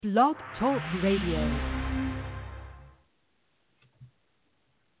Blog Talk Radio.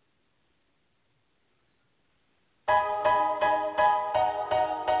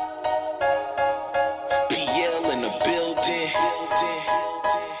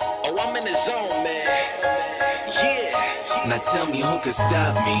 Now tell me who could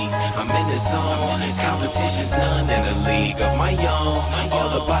stop me. I'm in the zone. Competition's none in a league of my own.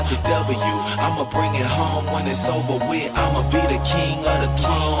 All about the W. I'ma bring it home when it's over with. I'ma be the king of the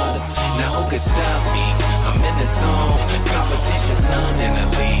throne. Now who could stop me? I'm in the zone. Competition's none in a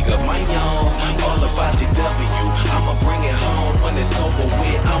league of my own. All about the W. I'ma bring it home when it's over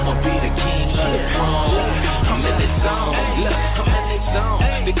with. I'ma be the king of the throne. I'm in the zone. Look, I'm in the zone.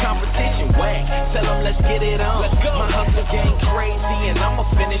 The competition whack. Tell them let's get it on. My hustle game crazy and I'ma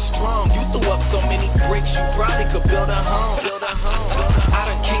finish strong. You threw up so many bricks, you probably could build a home. I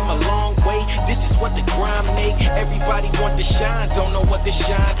done came a long way. This is what the grind make. Everybody want to shine, don't know what the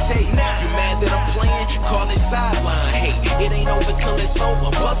shine take. You mad that I'm playing? Call it sideline. Hey, it ain't over till it's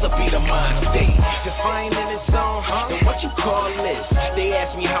over. Buzzer be the mind state. If I ain't in the zone, then what you call this? They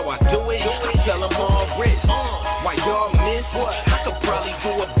ask me how I do it. I tell them all wrist. Why y'all miss? I could probably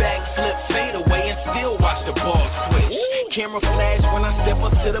do a backflip, fade away, and still watch the ball switch. Camera flash when I step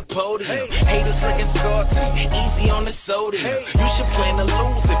up to the podium. Haters looking saucy, easy on the sodium. You should plan to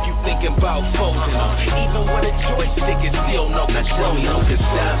lose if you thinking about folding them. Even with a joystick, it's still no control. You can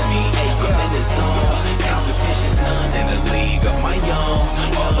stop me. I'm in the zone. Competition's none in a league of my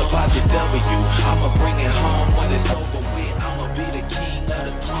own. All about the W. I'ma bring it home when it's over with. I'ma be the king of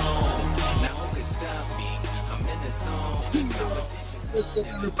the throne. Now who can stop me? I'm in the zone. What's up,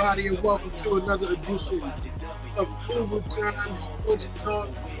 everybody, and welcome to another edition of Overtime Sports Talk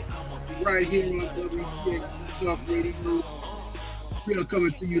right here on WTX Talk Radio. We are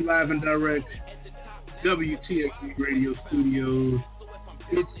coming to you live and direct, WTX Radio Studios.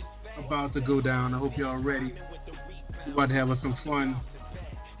 It's about to go down. I hope y'all ready. We're about to have us some fun.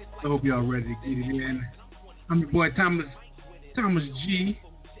 I hope y'all ready to get it in. I'm your boy Thomas G.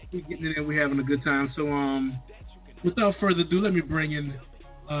 We're getting in there. We're having a good time. So without further ado, let me bring in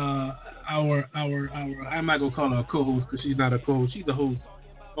our I'm not gonna call her a co-host because she's not a co-host. She's a host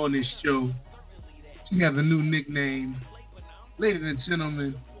on this show. She has a new nickname. Ladies and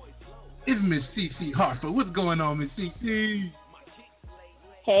gentlemen, it's Miss CC Hartford. What's going on, Miss CC?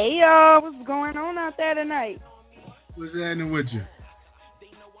 Hey y'all, what's going on out there tonight? What's happening with you?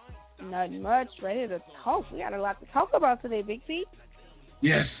 Nothing much. Ready to talk. We got a lot to talk about today, Big T.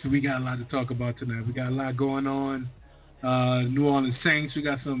 Yes, we got a lot to talk about tonight. We got a lot going on. New Orleans Saints. We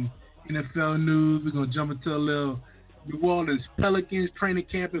got some NFL news. We're going to jump into a little New Orleans Pelicans. Training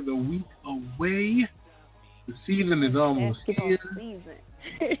camp is a week away. The season is almost here.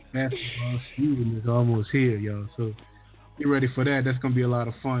 Basketball season is almost here, y'all. So get ready for that. That's going to be a lot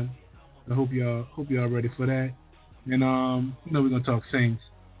of fun. I hope y'all ready for that. And, we're going to talk Saints.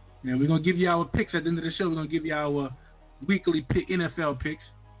 And we're going to give you our picks at the end of the show. We're going to give you our weekly NFL picks.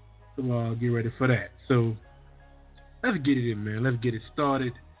 So get ready for that. So let's get it in, man. Let's get it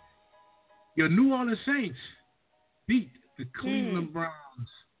started. Your New Orleans Saints beat the Cleveland Browns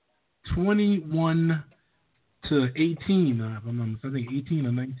 21-18. I think 18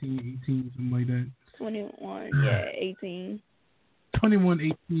 or 19, 18, something like that. 21, 18.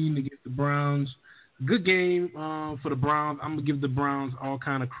 21-18 against the Browns. Good game for the Browns. I'm going to give the Browns all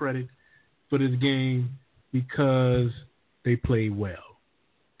kind of credit for this game because they played well.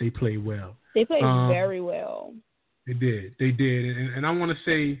 They played very well. They did. And I want to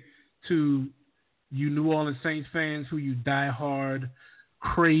say to you New Orleans Saints fans who you die hard,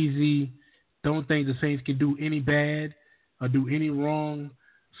 crazy, don't think the Saints can do any bad or do any wrong,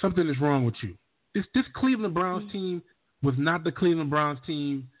 something is wrong with you. This Cleveland Browns team was not the Cleveland Browns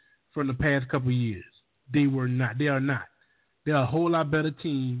team from the past couple of years. They were not. They are not. They're a whole lot better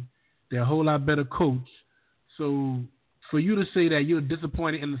team. They're a whole lot better coach. So for you to say that you're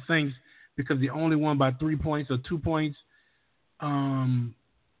disappointed in the Saints because they only won by 3 points or 2 points,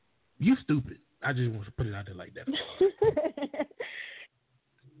 you stupid. I just want to put it out there like that.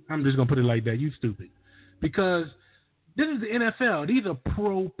 I'm just going to put it like that. You stupid. Because this is the NFL. These are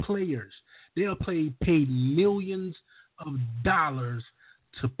pro players. They are paid millions of dollars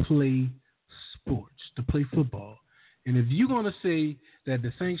to play sports, to play football. And if you're going to say that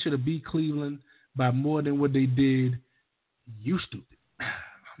the Saints should have beat Cleveland by more than what they did, you stupid.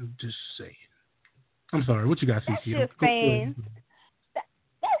 I'm just saying. I'm sorry. What you got, CC? That's just fans.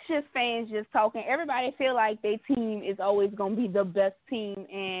 That's just fans just talking. Everybody feel like their team is always going to be the best team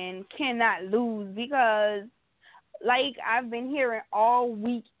and cannot lose because like I've been hearing all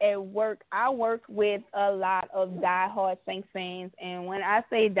week at work, I work with a lot of diehard Saints fans, and when I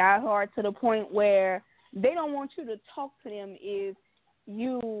say diehard, to the point where they don't want you to talk to them if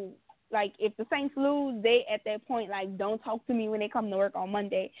you, like, if the Saints lose, they at that point, like, don't talk to me when they come to work on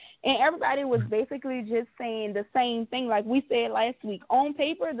Monday. And everybody was basically just saying the same thing, like we said last week. On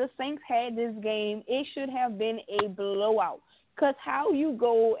paper, the Saints had this game. It should have been a blowout. Because how you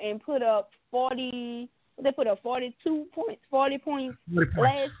go and put up 42 points, 40 points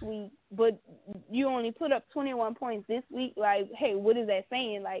last week, but you only put up 21 points this week, like, hey, what is that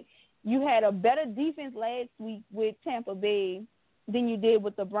saying? Like, you had a better defense last week with Tampa Bay than you did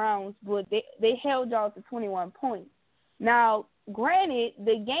with the Browns, but they held y'all to 21 points. Now, granted,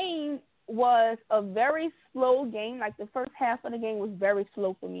 the game was a very slow game. Like, the first half of the game was very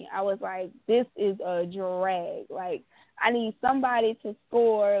slow for me. I was like, this is a drag. Like, I need somebody to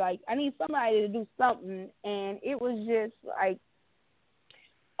score. Like, I need somebody to do something. And it was just, like,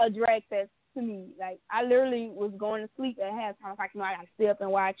 a drag fest to me. Like, I literally was going to sleep at halftime. I was like, no, I got to stay up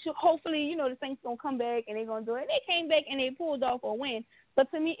and watch. Hopefully, the Saints going to come back and they're going to do it. They came back and they pulled off a win.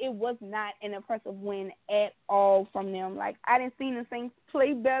 But to me, it was not an impressive win at all from them. Like, I didn't see the Saints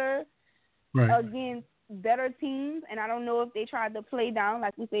play better against better teams, and I don't know if they tried to play down,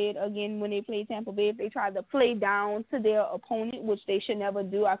 like we said, again, when they played Tampa Bay, if they tried to play down to their opponent, which they should never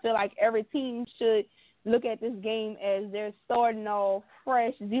do. I feel like every team should look at this game as they're starting off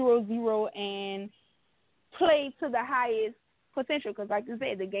fresh, 0-0, and play to the highest potential, because like you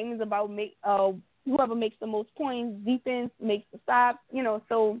said, the game is about whoever makes the most points, defense makes the stop,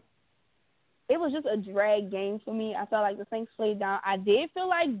 so it was just a drag game for me. I felt like the Saints played down. I did feel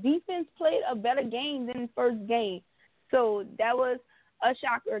like defense played a better game than the first game. So that was a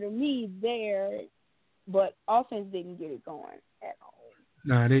shocker to me there, but offense didn't get it going at all.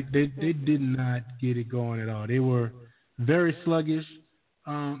 No, they did not get it going at all. They were very sluggish.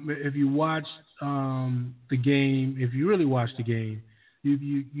 If you watched the game, if you really watched the game,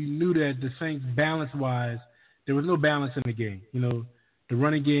 you knew that the Saints, balance-wise, there was no balance in the game. The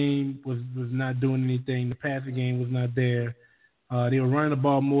running game was not doing anything. The passing game was not there. They were running the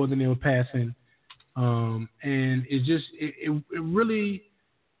ball more than they were passing, and it really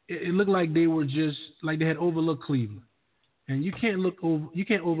looked like they were just like they had overlooked Cleveland. And you can't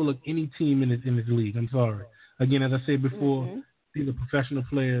overlook any team in this league. I'm sorry. Again, as I said before, these are professional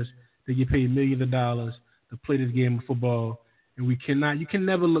players. They get paid millions of dollars to play this game of football, and you can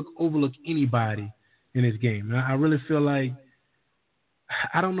never overlook anybody in this game. And I really feel like,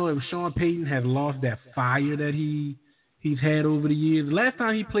 I don't know if Sean Payton has lost that fire that he's had over the years. The last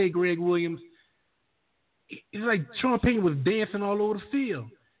time he played Greg Williams, it's like Sean Payton was dancing all over the field.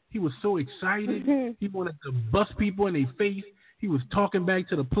 He was so excited. He wanted to bust people in their face. He was talking back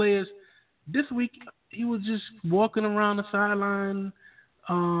to the players. This week, he was just walking around the sideline,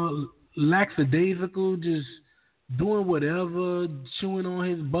 lackadaisical, just doing whatever, chewing on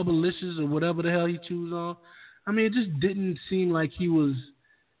his Bubblicious or whatever the hell he chews on. I mean, it just didn't seem like he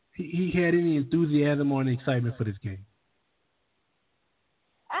had any enthusiasm or any excitement for this game.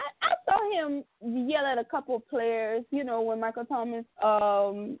 I saw him yell at a couple of players, when Michael Thomas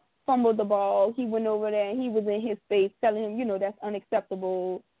fumbled the ball. He went over there and he was in his face telling him, that's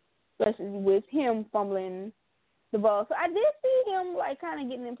unacceptable, especially with him fumbling the ball. So I did see him, like, kind of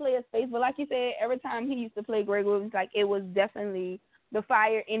getting in players' face. But like you said, every time he used to play Greg Williams, like, it was definitely the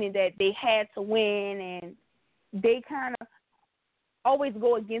fire in it that they had to win, and they kind of always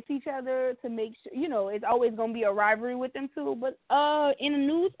go against each other to make sure, it's always going to be a rivalry with them too. But in the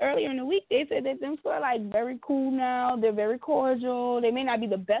news earlier in the week, they said that them are, like, very cool now. They're very cordial. They may not be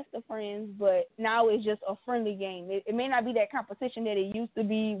the best of friends, but now it's just a friendly game. It may not be that competition that it used to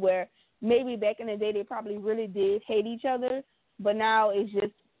be, where maybe back in the day they probably really did hate each other, but now it's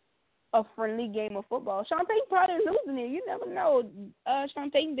just a friendly game of football. Sean Payton probably losing it. You never know.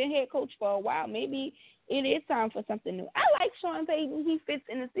 Sean Payton been head coach for a while. Maybe it is time for something new. I like Sean Payton. He fits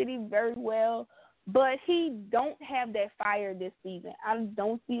in the city very well, but he don't have that fire this season. I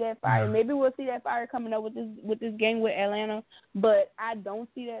don't see that fire. Maybe we'll see that fire coming up with this game with Atlanta, but I don't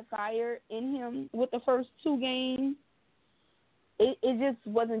see that fire in him with the first two games. It just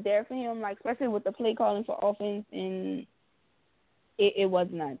wasn't there for him, like, especially with the play calling for offense, and it was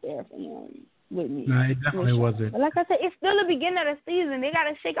not there for him with me. No, it definitely wasn't. But like I said, it's still the beginning of the season. They got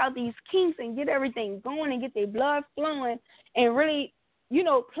to shake out these kinks and get everything going and get their blood flowing and really,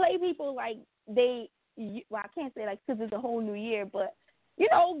 play people like I can't say like because it's a whole new year, but,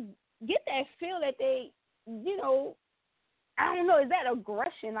 get that feel that they, I don't know, is that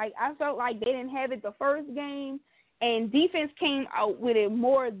aggression? Like, I felt like they didn't have it the first game, and defense came out with it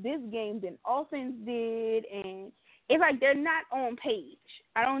more this game than offense did, and it's like they're not on page.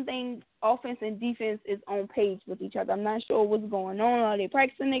 I don't think offense and defense is on page with each other. I'm not sure what's going on. Are they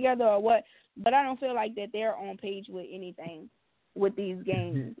practicing together or what? But I don't feel like that they're on page with anything with these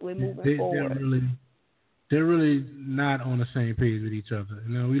games. We're moving forward. They're really not on the same page with each other.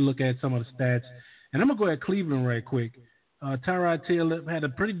 You know, we look at some of the stats, and I'm going to go at Cleveland right quick. Tyrod Taylor had a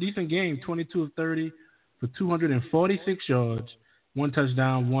pretty decent game, 22 of 30 for 246 yards, 1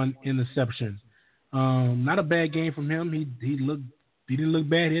 touchdown, 1 interception. Not a bad game from him. He didn't look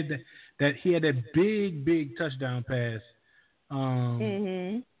bad. He had that big touchdown pass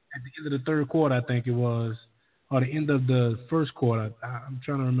at the end of the third quarter, I think it was, or the end of the first quarter. I'm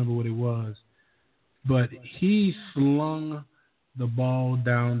trying to remember what it was. But he slung the ball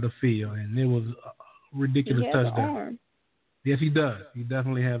down the field, and it was a ridiculous touchdown. The arm. Yes, he does. He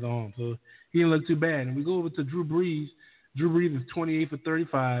definitely has the arm. So he didn't look too bad. And we go over to Drew Brees. Drew Brees is 28 for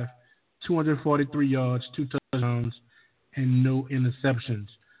 35, 243 yards, 2 touchdowns, and no interceptions.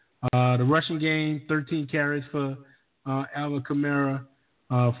 The rushing game, 13 carries for Alvin Kamara,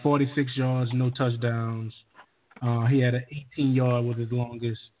 46 yards, no touchdowns. He had an 18-yard with his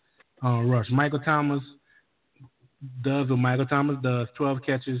longest rush. Michael Thomas does what Michael Thomas does, 12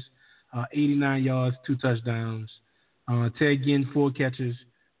 catches, 89 yards, 2 touchdowns. Ted Ginn, 4 catches,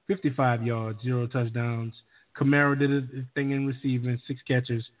 55 yards, 0 touchdowns. Kamara did his thing in receiving, 6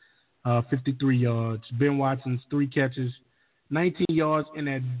 catches, 53 yards. Ben Watson's 3 catches, 19 yards, and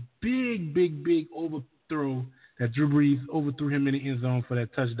that big overthrow that Drew Brees overthrew him in the end zone for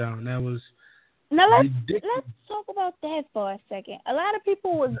that touchdown. That was ridiculous. Let's talk about that for a second. A lot of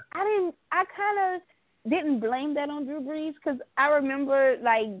people I kind of didn't blame that on Drew Brees because I remember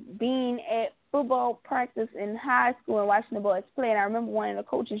like being at football practice in high school and watching the boys play, and I remember one of the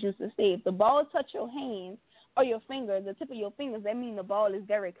coaches used to say, if the ball touch your hands or your fingers, the tip of your fingers, that means the ball is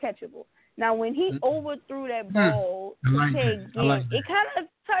very catchable. Now, when he overthrew that ball to Ted Ginn, it kind of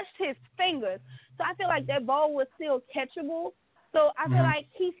touched his fingers. So I feel like that ball was still catchable. So I feel like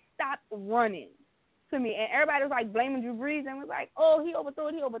he stopped running to me. And everybody was like blaming Drew Brees and was like, oh, he overthrew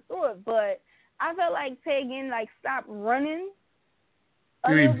it. But I felt like Ted Ginn like stopped running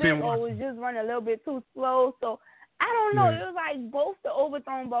a little bit or was just running a little bit too slow. So I don't know. It was like both the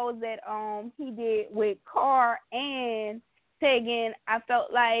overthrown balls that he did with Carr and Ted Ginn, I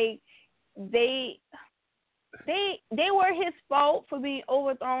felt like they were his fault for being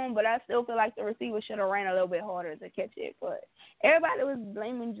overthrown, but I still feel like the receiver should have ran a little bit harder to catch it. But everybody was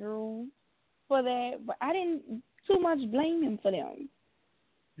blaming Drew for that, but I didn't too much blame him for them.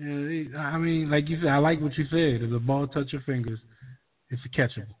 Yeah, I mean, like you said, I like what you said. If the ball touch your fingers, it's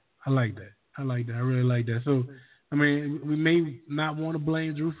catchable. I like that. I really like that. So, I mean, we may not want to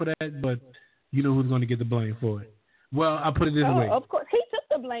blame Drew for that, but you know who's going to get the blame for it. Well, I'll put it this way. Of course. He took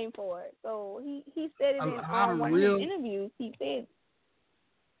the blame for it. So he said it in one of his interviews. He said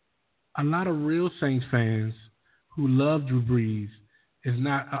a lot of real Saints fans who love Drew Brees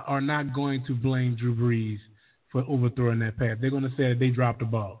are not going to blame Drew Brees for overthrowing that pass. They're going to say that they dropped the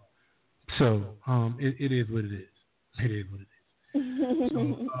ball. So it is what it is. It is what it is.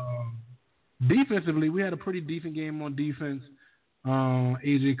 So defensively, we had a pretty decent game on defense.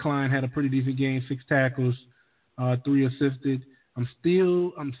 AJ Klein had a pretty decent game, 6 tackles, 3 assisted. I'm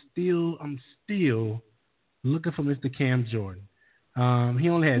still looking for Mr. Cam Jordan. He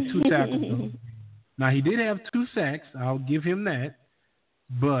only had 2 tackles though. Now he did have 2 sacks. I'll give him that,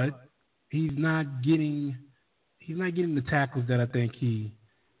 but he's not getting the tackles that I think he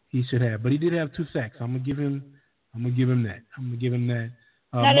should have. But he did have 2 sacks. I'm gonna give him that.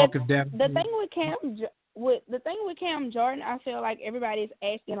 Marcus Davenport. The thing with Cam Jordan, I feel like everybody's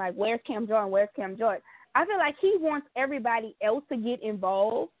asking like, where's Cam Jordan? Where's Cam Jordan? I feel like he wants everybody else to get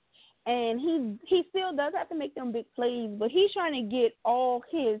involved, and he still does have to make them big plays, but he's trying to get all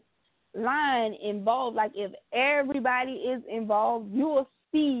his line involved. Like if everybody is involved, you will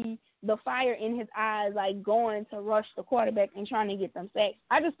see the fire in his eyes, like going to rush the quarterback and trying to get them sacks.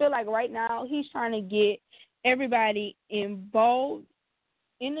 I just feel like right now he's trying to get everybody involved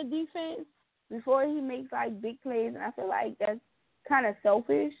in the defense before he makes like big plays, and I feel like that's kind of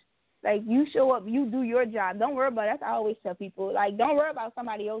selfish. Like, you show up, you do your job. Don't worry about it. That's what I always tell people. Like, don't worry about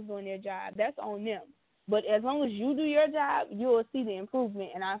somebody else doing their job. That's on them. But as long as you do your job, you'll see the improvement.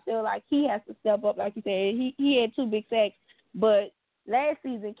 And I feel like he has to step up. Like you said, he had 2 big sacks. But last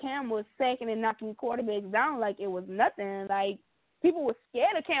season, Cam was sacking and knocking quarterbacks down like it was nothing. Like, people were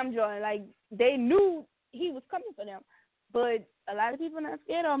scared of Cam Jordan. Like, they knew he was coming for them. But a lot of people are not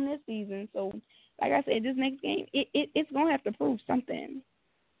scared of him this season. So, like I said, this next game, it's going to have to prove something.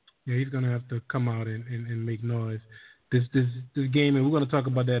 Yeah, he's going to have to come out and make noise. This game, and we're going to talk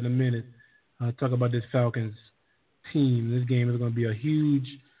about that in a minute, talk about this Falcons team. This game is going to be a huge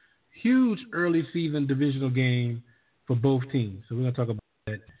early season divisional game for both teams. So we're going to talk about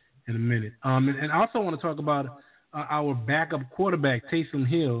that in a minute. And I also want to talk about our backup quarterback, Taysom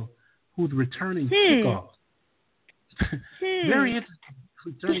Hill, who's returning kickoffs. Very interesting.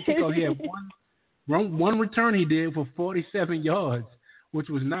 Returning kickoff. He had one return he did for 47 yards, which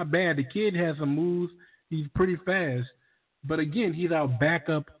was not bad. The kid has some moves. He's pretty fast. But again, he's our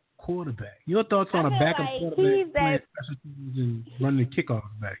backup quarterback. Your thoughts on a backup quarterback playing special teams and running the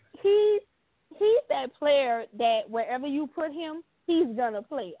kickoffs back? He's that player that wherever you put him, he's gonna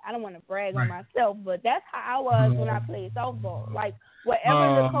play. I don't want to brag on myself, but that's how I was when I played softball. Like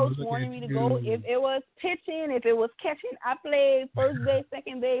wherever the coach wanted me to go, if it was pitching, if it was catching, I played first base,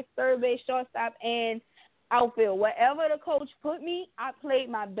 second base, third base, shortstop, and outfield. Wherever the coach put me, I played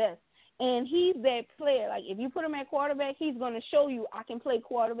my best. And he's that player. Like if you put him at quarterback, he's gonna show you I can play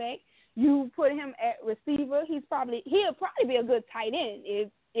quarterback. You put him at receiver, he'll probably be a good tight end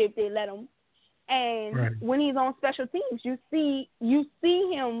if they let him. And when he's on special teams, you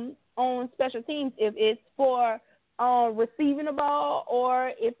see him on special teams if it's for receiving the ball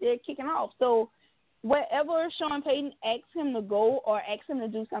or if they're kicking off. So wherever Sean Payton asks him to go or asks him to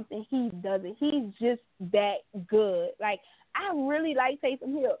do something, he does it. He's just that good. Like I really like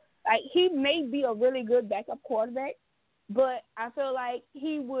Taysom Hill. Like he may be a really good backup quarterback, but I feel like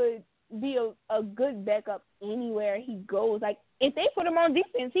he would be a good backup anywhere he goes. Like if they put him on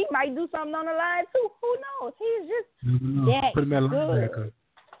defense, he might do something on the line too. Who knows? He's just that put him at good. linebacker.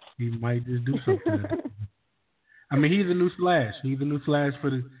 He might just do something. I mean, he's a new slash. He's a new slash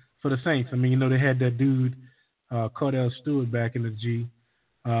for the Saints. I mean, they had that dude Cordell Stewart back in the G.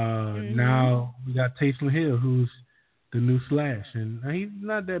 Now we got Taysom Hill, who's the new slash, and he's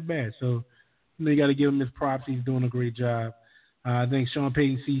not that bad. So you got to give him his props. He's doing a great job. I think Sean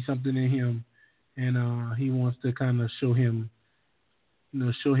Payton sees something in him, and he wants to kind of show him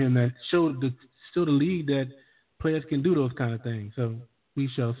show the league that players can do those kind of things. So we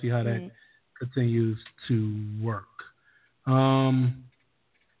shall see how that continues to work.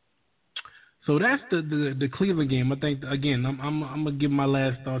 So that's the Cleveland game. I think again, I'm gonna give my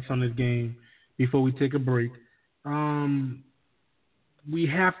last thoughts on this game before we take a break. We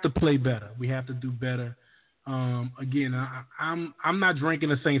have to play better. We have to do better. Again, I'm not drinking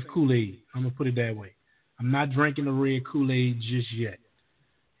the Saints Kool-Aid. I'm gonna put it that way. I'm not drinking the red Kool-Aid just yet.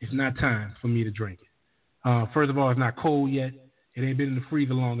 It's not time for me to drink it. First of all, it's not cold yet. It ain't been in the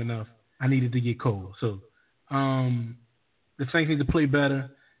freezer long enough. I needed to get cold. So the Saints need to play better.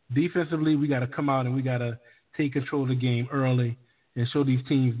 Defensively, we got to come out and we got to take control of the game early and show these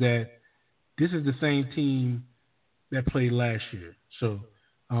teams that this is the same team that played last year. So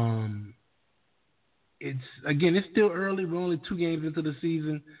it's still early. We're only 2 games into the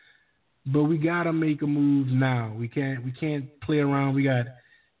season, but we got to make a move now. We can't play around. We got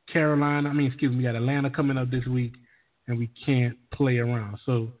we got Atlanta coming up this week, and we can't play around.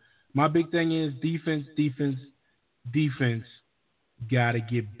 So my big thing is defense. Got to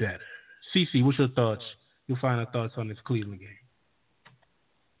get better. Cece, what's your thoughts? Your final thoughts on this Cleveland game?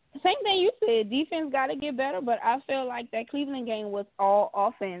 Same thing you said. Defense got to get better, but I feel like that Cleveland game was all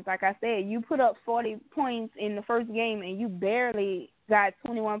offense. Like I said, you put up 40 points in the first game, and you barely got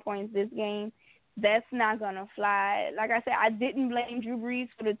 21 points this game. That's not going to fly. Like I said, I didn't blame Drew Brees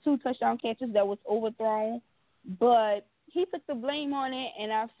for the 2 touchdown catches that was overthrown, but he took the blame on it,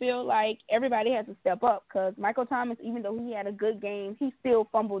 and I feel like everybody has to step up because Michael Thomas, even though he had a good game, he still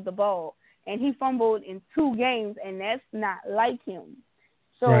fumbled the ball, and he fumbled in 2 games, and that's not like him.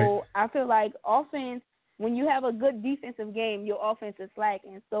 So I feel like offense, when you have a good defensive game, your offense is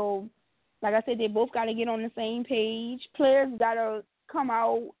slacking. So, like I said, they both got to get on the same page. Players got to come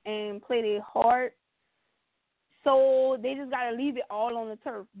out and play their heart. So they just got to leave it all on the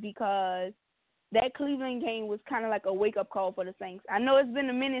turf because that Cleveland game was kind of like a wake-up call for the Saints. I know it's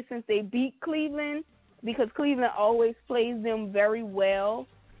been a minute since they beat Cleveland because Cleveland always plays them very well.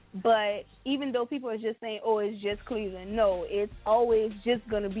 But even though people are just saying, oh, it's just Cleveland, no, it's always just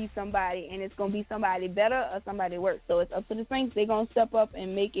going to be somebody, and it's going to be somebody better or somebody worse. So it's up to the Saints. They're going to step up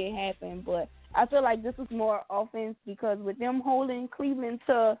and make it happen. But I feel like this is more offense because with them holding Cleveland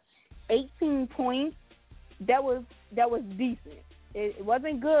to 18 points, that was decent. It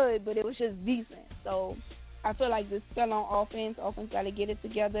wasn't good, but it was just decent. So I feel like this fell on offense. Offense got to get it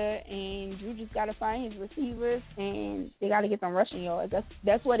together, and Drew just got to find his receivers, and they got to get some rushing yards.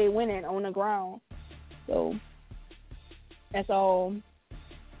 That's where they winning on the ground. So that's all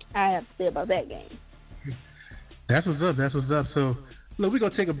I have to say about that game. That's what's up. So, look, we're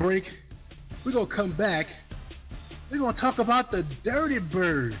going to take a break. We're going to come back. We're going to talk about the Dirty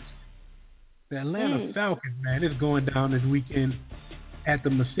Birds. The Atlanta Falcons, man, is going down this weekend at the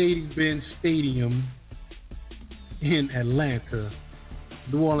Mercedes-Benz Stadium in Atlanta.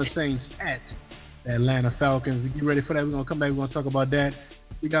 New Orleans Saints at the Atlanta Falcons. Get ready for that. We're going to come back. We're going to talk about that.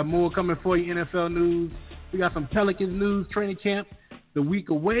 We got more coming for you, NFL news. We got some Pelicans news, training camp, the week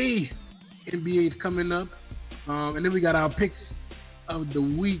away. NBA is coming up. And then we got our picks of the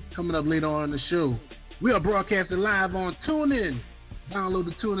week coming up later on in the show. We are broadcasting live on TuneIn. Download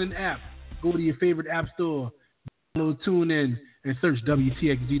the TuneIn app. Go to your favorite app store. Download TuneIn and search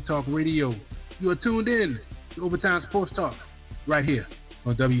WTXG Talk Radio. You are tuned in to Overtime Sports Talk right here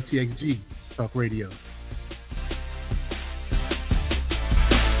on WTXG Talk Radio.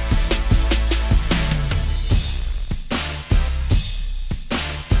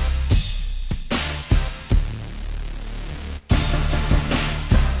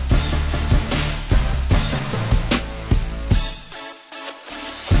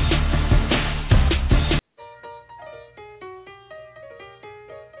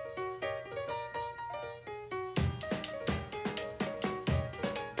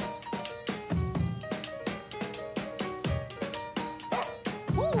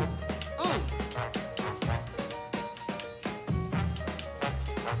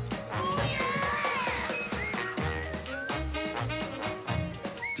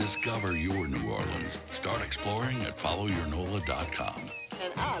 Discover your New Orleans. Start exploring at followyournola.com.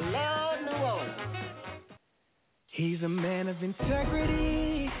 And I love New Orleans. He's a man of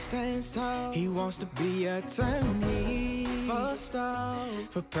integrity, stands tall. He wants to be attorney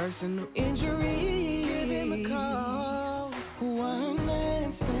for personal injury. Give him a call. One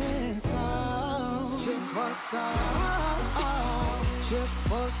man stands tall. Just for Saul. Just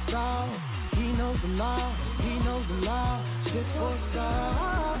for Saul. He knows the law. He knows the law. Just for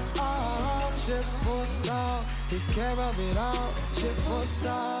Saul. Just for Saul. Takes care of it all. Just for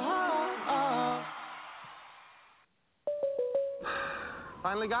Saul.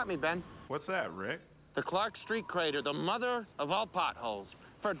 Finally got me, Ben. What's that, Rick? The Clark Street crater, the mother of all potholes.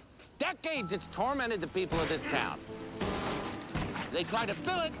 For decades, it's tormented the people of this town. They try to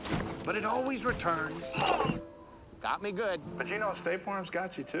fill it, but it always returns. Got me good. But you know, State Farm's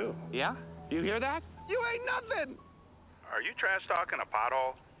got you, too. Yeah? You hear that? You ain't nothing. Are you trash talking a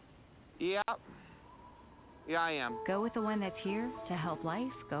pothole? Yeah. Yeah, I am. Go with the one that's here to help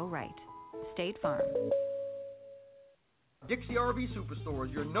life go right. State Farm. Dixie RV Superstore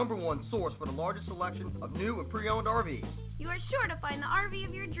is your #1 source for the largest selection of new and pre-owned RVs. You are sure to find the RV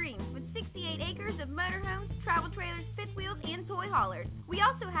of your dreams with 68 acres of motorhomes, travel trailers, fifth wheels, and toy haulers. We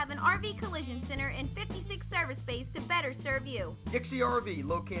also have an RV collision center and 56 service bays to better serve you. Dixie RV,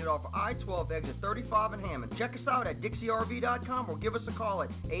 located off I-12 exit 35 in Hammond. Check us out at DixieRV.com or give us a call at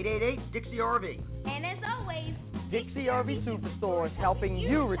 888-DIXIE-RV. And as always, Dixie RV Superstore is helping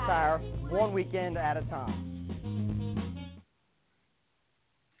you retire one weekend at a time.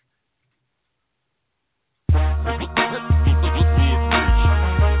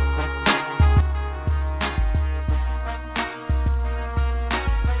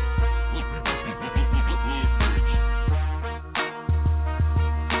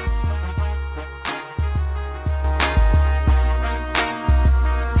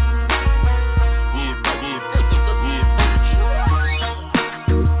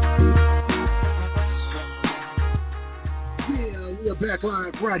 Back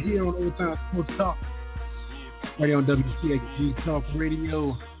live right here on Overtime Sports Talk, right here on WTXG Talk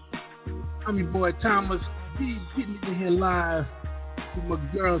Radio. I'm your boy Thomas B, getting in here live with my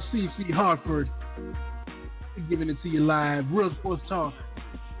girl CC Hartford. We're giving it to you live, Real Sports Talk,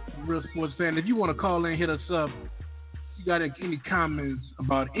 Real Sports Fan. If you want to call in, hit us up. If you got any comments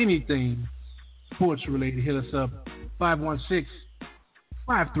about anything sports related, hit us up.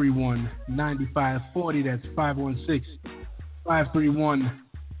 516-531-9540. That's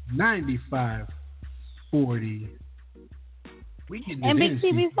 516-531-9540. And Big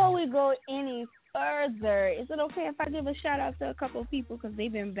T, before we go any further, is it okay if I give a shout out to a couple of people because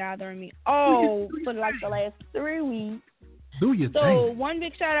they've been bothering me for like the last 3 weeks? Do your So thing. one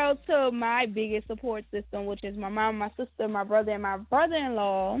big shout out to my biggest support system, which is my mom, my sister, my brother, and my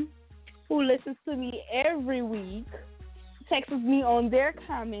brother-in-law, who listens to me every week, texts me on their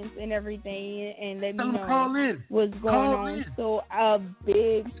comments and everything, and let me know what's going on. So a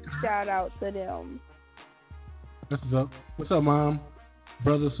big shout out to them. What's up? What's up, Mom?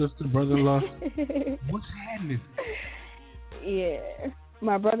 Brother, sister, brother-in-law? What's happening? Yeah.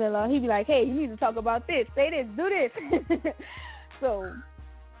 My brother-in-law, he'd be like, hey, you need to talk about this. Say this. Do this. So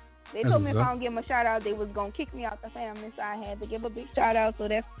they told me if I don't give them a shout-out, they was going to kick me out the family. So I had to give a big shout-out. So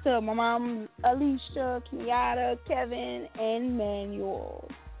that's to my mom, Alicia, Kenyatta, Kevin, and Manuel.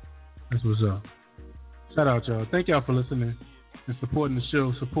 That's what's up. Shout out, y'all. Thank y'all for listening and supporting the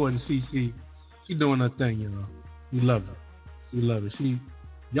show, supporting CC. She doing her thing, y'all. We love her. We love it.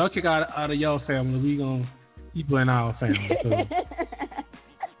 Y'all kick out of y'all family, we gonna keep her in our family. So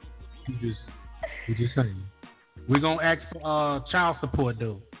we just saying. We're gonna ask for child support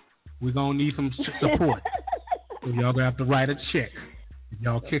though. We're gonna need some support. So y'all gonna have to write a check. If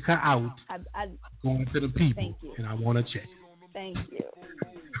y'all kick her out, going to the people, and I want a check. Thank you.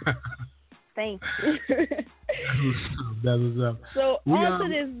 Thank you. That was up. So on to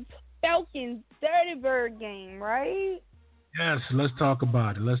this Falcons 30-bird game, right? Yes, let's talk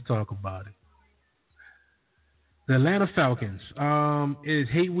about it. The Atlanta Falcons. It is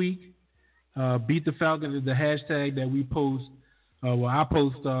hate week. Beat the Falcons is the hashtag that we post. I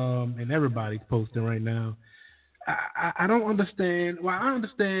post, and everybody's posting right now. I don't understand. Well, I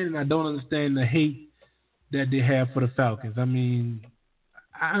understand and I don't understand the hate that they have for the Falcons. I mean,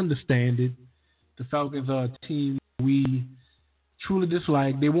 I understand it. The Falcons are a team we truly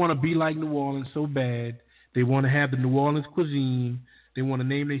dislike. They want to be like New Orleans so bad. They want to have the New Orleans cuisine. They want to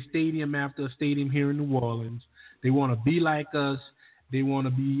name their stadium after a stadium here in New Orleans. They want to be like us. They want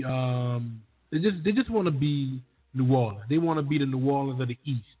to be. They just want to be New Orleans. They want to be the New Orleans of the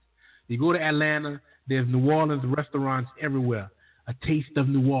East. You go to Atlanta. There's New Orleans restaurants everywhere. A taste of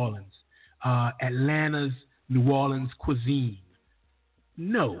New Orleans. Atlanta's New Orleans cuisine.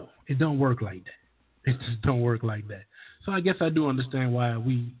 No, it don't work like that. It just don't work like that. So I guess I do understand why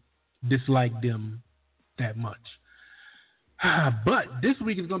we dislike them that much. But this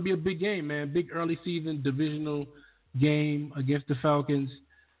week is going to be a big game, man. Big early season divisional game against the Falcons.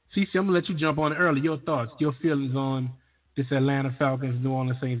 CC, I'm going to let you jump on it early. Your thoughts, your feelings on this Atlanta Falcons New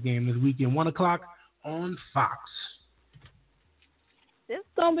Orleans Saints game this weekend, 1 o'clock on Fox. This is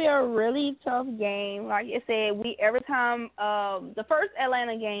going to be a really tough game. Like I said, every time the first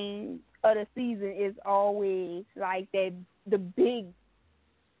Atlanta game of the season is always like the big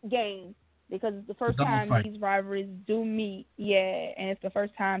game because it's the first time these rivalries do meet. Yeah, and it's the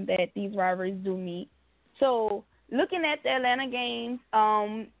first time that these rivalries do meet. So looking at the Atlanta games,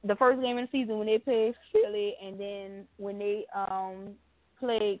 the first game of the season when they played Philly and then when they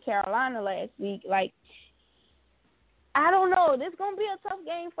played Carolina last week, like, I don't know. This is going to be a tough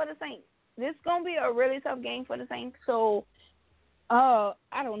game for the Saints. This is going to be a really tough game for the Saints. So, I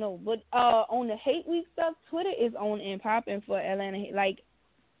don't know. But on the hate week stuff, Twitter is on and popping for Atlanta. Like,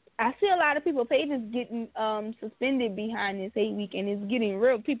 I see a lot of people, pages getting suspended behind this hate week, and it's getting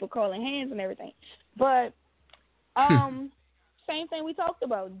real people calling hands and everything. But same thing we talked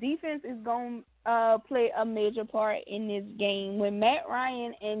about. Defense is going to play a major part in this game. When Matt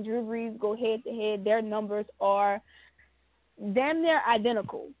Ryan and Drew Brees go head-to-head, their numbers are damn near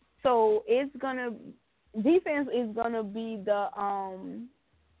identical. So defense is gonna be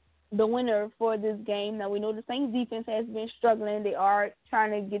the winner for this game. Now we know the Saints defense has been struggling. They are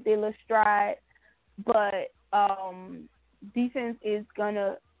trying to get their little stride, but defense is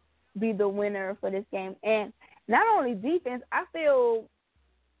gonna be the winner for this game. And not only defense, I feel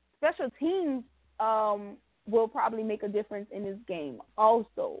special teams will probably make a difference in this game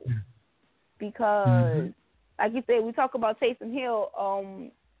also, because like you said, we talk about Taysom Hill.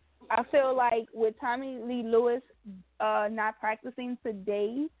 I feel like with Tommy Lee Lewis not practicing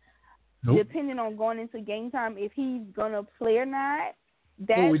today, depending on going into game time, if he's going to play or not,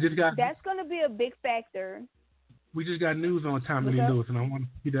 that's going to be a big factor. We just got news on Tommy Lee Lewis, and I want to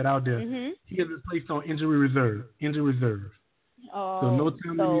get that out there. He has been placed on injury reserve. So no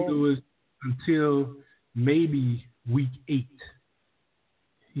Tommy Lee Lewis until maybe week 8.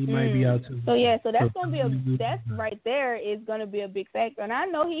 He might be out too. So that's gonna be that's right there is gonna be a big factor. And I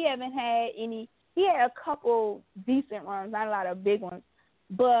know he had a couple decent runs, not a lot of big ones.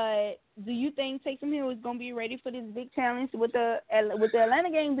 But do you think Taysom Hill is gonna be ready for this big challenge with the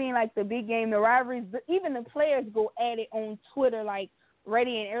Atlanta game being like the big game, the rivalries, even the players go at it on Twitter like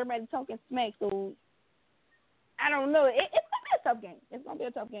ready and everybody talking smack. So I don't know. It's gonna be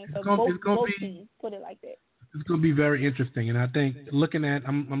a tough game. For both teams, put it like that. It's going to be very interesting, and I think I'm looking at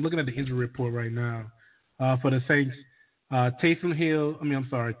the injury report right now for the Saints.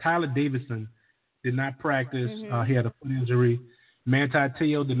 Tyler Davidson did not practice. He had a foot injury. Manti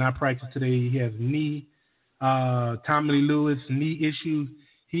Te'o did not practice today. He has knee. Tommy Lee Lewis, knee issues.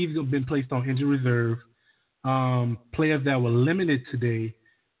 He's been placed on injury reserve. Players that were limited today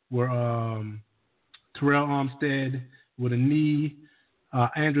were Terrell Armstead with a knee,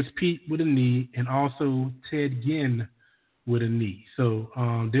 Andrus Peat with a knee, and also Ted Ginn with a knee. So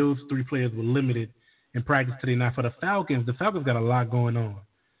those 3 players were limited in practice today. Now for the Falcons got a lot going on.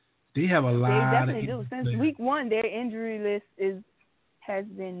 They have a lot. They definitely do. Since week 1, their injury list has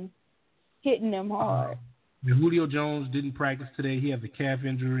been hitting them hard. Julio Jones didn't practice today. He has a calf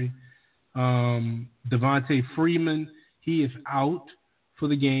injury. Devontae Freeman, he is out for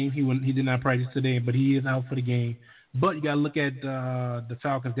the game. He did not practice today, but he is out for the game. But you got to look at the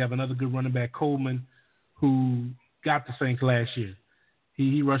Falcons. They have another good running back, Coleman, who got the Saints last year.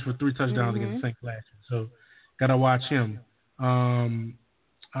 He rushed for 3 touchdowns against the Saints last year. So got to watch him.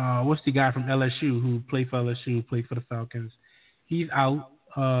 What's the guy from LSU who played for LSU, played for the Falcons? He's out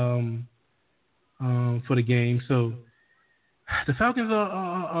for the game. So the Falcons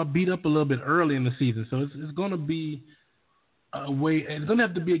are beat up a little bit early in the season. So it's going to be it's going to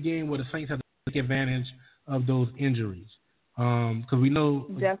have to be a game where the Saints have to take advantage of those injuries. Because we know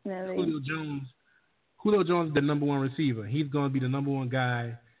definitely Julio Jones is the number one receiver. He's going to be the number one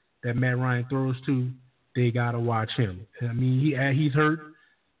guy that Matt Ryan throws to. They got to watch him. I mean, he's hurt,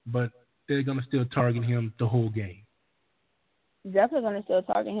 but they're going to still target him the whole game. Definitely going to still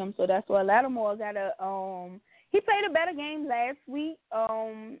target him. So that's why Lattimore got a he played a better game last week,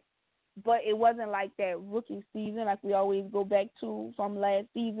 but it wasn't like that rookie season like we always go back to from last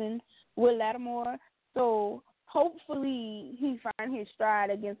season with Lattimore. So hopefully he find his stride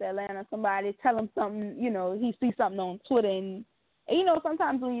against Atlanta. Somebody tell him something, he sees something on Twitter. And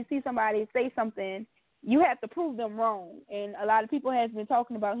sometimes when you see somebody say something, you have to prove them wrong. And a lot of people have been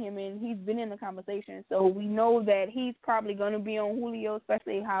talking about him, and he's been in the conversation. So we know that he's probably going to be on Julio,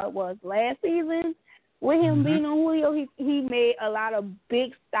 especially how it was last season. With him being on Julio, he made a lot of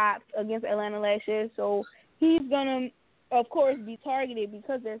big stops against Atlanta last year. So he's going to, of course, be targeted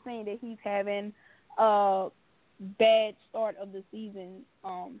because they're saying that he's having a bad start of the season.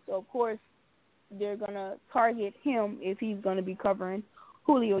 So, of course, they're going to target him if he's going to be covering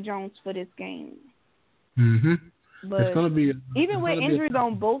Julio Jones for this game. But it's going to be even with injuries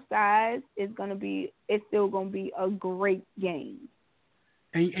on both sides, it's still going to be a great game.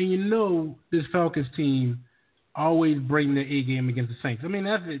 And this Falcons team always bring their A game against the Saints. I mean,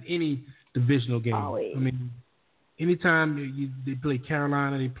 that's in any divisional game. Always. I mean, anytime they play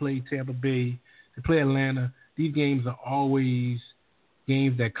Carolina, they play Tampa Bay, they play Atlanta, these games are always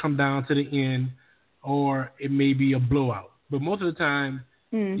games that come down to the end, or it may be a blowout. But most of the time,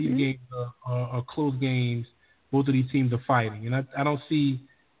 these games are close games. Both of these teams are fighting. And I don't see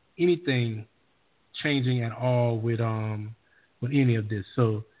anything changing at all with any of this.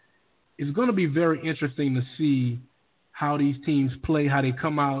 So it's going to be very interesting to see how these teams play, how they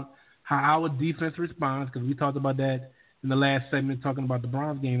come out, how our defense responds, because we talked about that in the last segment talking about the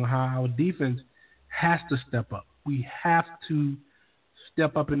Browns game, how our defense has to step up. We have to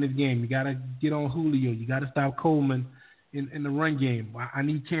step up in this game. You got to get on Julio. You got to stop Coleman in the run game. I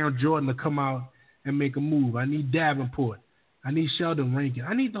need Cameron Jordan to come out and make a move. I need Davenport. I need Sheldon Rankin.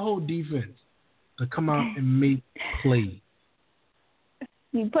 I need the whole defense to come out and make plays.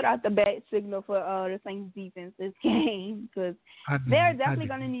 You put out the bad signal for the Saints defense this game because they're definitely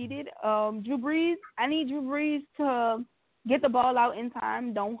going to need it. Drew Brees, I need Drew Brees to get the ball out in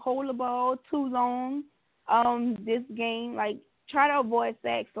time. Don't hold the ball too long. This game, try to avoid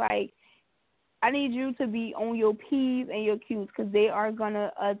sacks. I need you to be on your P's and your Q's because they are going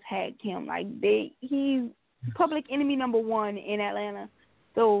to attack him. He's public enemy number one in Atlanta.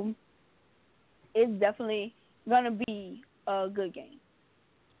 So it's definitely going to be a good game.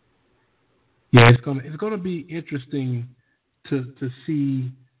 Yeah, it's gonna be interesting to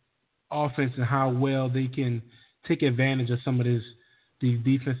see offense and how well they can take advantage of some of these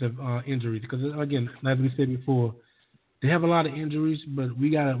defensive injuries. Because again, as we said before, they have a lot of injuries, but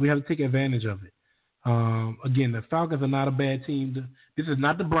we have to take advantage of it. Again, the Falcons are not a bad team. This is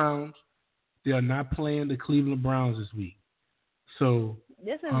not the Browns. They are not playing the Cleveland Browns this week. So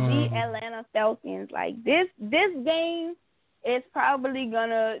this is the Atlanta Falcons. This game is probably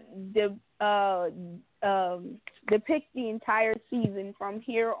gonna depict the entire season from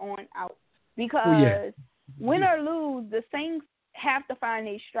here on out. Because win or lose, the Saints have to find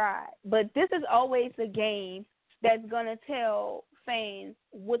a stride. But this is always a game that's going to tell fans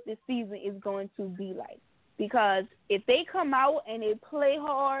what the season is going to be like. Because if they come out and they play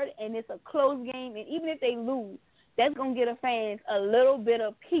hard and it's a close game, and even if they lose, that's going to give the fans a little bit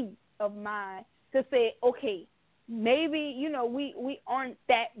of peace of mind to say, okay, maybe, we aren't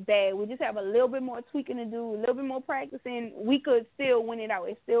that bad. We just have a little bit more tweaking to do, a little bit more practicing. We could still win it out.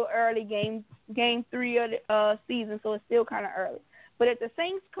 It's still early, game 3 of the season, so it's still kind of early. But if the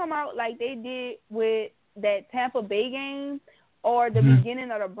Saints come out like they did with that Tampa Bay game or the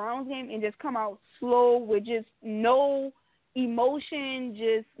beginning of the Browns game and just come out slow with just no emotion,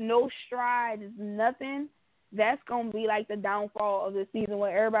 just no stride, just nothing, that's going to be like the downfall of the season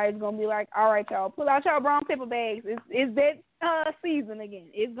where everybody's going to be like, all right, y'all, pull out y'all brown paper bags. It's that season again.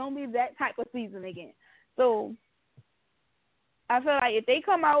 It's going to be that type of season again. So I feel like if they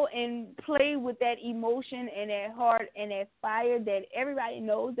come out and play with that emotion and that heart and that fire that everybody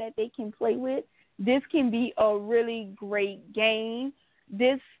knows that they can play with, this can be a really great game.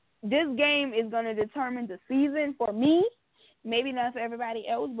 This game is going to determine the season for me. Maybe not for everybody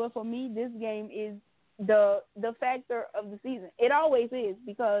else, but for me, this game is the factor of the season. It always is,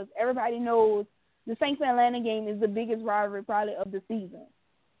 because everybody knows the Saints Atlanta game is the biggest rivalry probably of the season.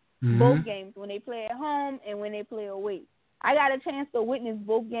 Mm-hmm. Both games, when they play at home and when they play away. I got a chance to witness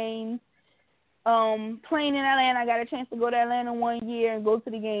both games. Playing in Atlanta, I got a chance to go to Atlanta one year and go to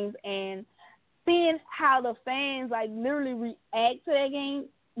the games, and seeing how the fans like literally react to that game.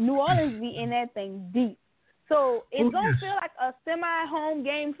 New Orleans be in that thing deep. So it's going to feel like a semi-home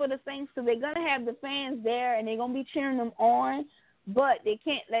game for the Saints, because they're going to have the fans there and they're going to be cheering them on, but they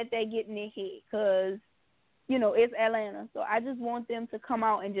can't let that get in their head because, you know, it's Atlanta. So I just want them to come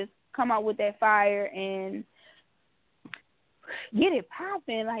out and just come out with that fire and get it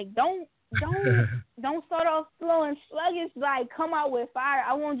popping. Like, don't start off slow and sluggish. Like, come out with fire.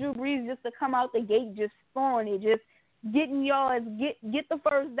 I want Drew Brees just to come out the gate just throwing it, just getting yards, get the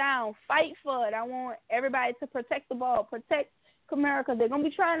first down, fight for it. I want everybody to protect the ball, protect Kamara, because they're going to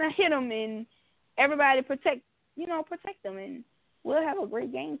be trying to hit him, and everybody protect them, and we'll have a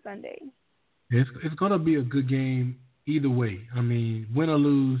great game Sunday. It's going to be a good game either way. I mean, win or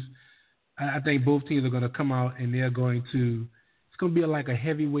lose, I think both teams are going to come out and they're going to – it's going to be like a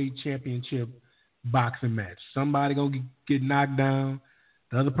heavyweight championship boxing match. Somebody going to get knocked down.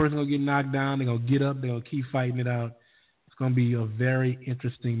 The other person going to get knocked down. They're going to get up. They're going to keep fighting it out. It's going to be a very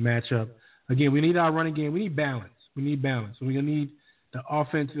interesting matchup. Again, we need our running game. We need balance. So we're going to need the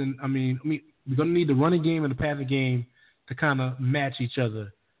offense. And we're going to need the running game and the passing game to kind of match each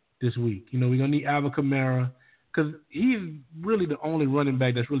other this week. You know, we're going to need Alvin Kamara because he's really the only running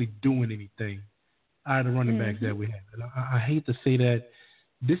back that's really doing anything out of the running backs that we have. And I hate to say that.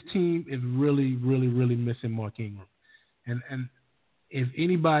 This team is really, really, really missing Mark Ingram. And if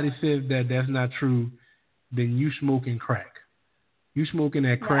anybody says that that's not true, then you smoking crack. You smoking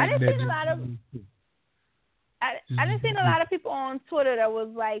that crack. I didn't see a lot of people on Twitter that was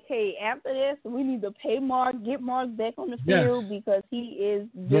like, hey, after this, we need to pay Mark, get Mark back on the field because he is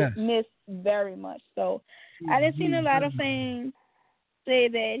missed very much. So I didn't see a lot of fans say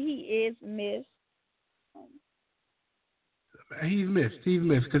that he is missed. He's missed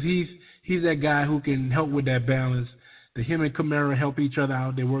because he's that guy who can help with that balance. The him and Kamara help each other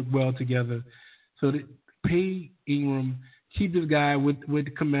out. They work well together. So pay Ingram, keep this guy with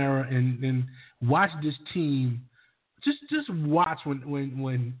Kamara, and watch this team. Just watch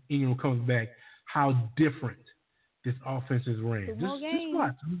when Ingram comes back how different this offense is ran. Just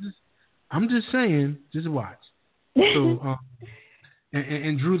watch. I'm just saying, just watch. So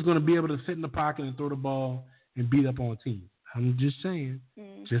and Drew's going to be able to sit in the pocket and throw the ball and beat up on teams. I'm just saying,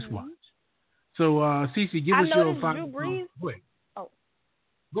 just watch. So, Cece, give us your final. Go ahead.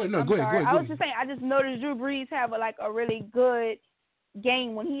 Go ahead. I was just saying, I just noticed Drew Brees have a really good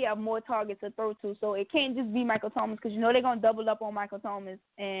game when he have more targets to throw to. So it can't just be Michael Thomas because they're gonna double up on Michael Thomas,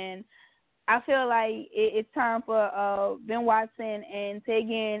 and I feel like it's time for Ben Watson and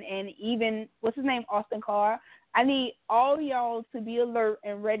Tegan and even Austin Carr. I need all y'all to be alert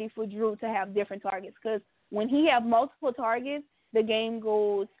and ready for Drew to have different targets because when he have multiple targets, the game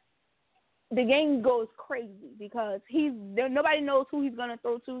goes crazy because nobody knows who he's gonna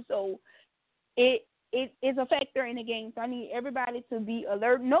throw to, so it is a factor in the game. So I need everybody to be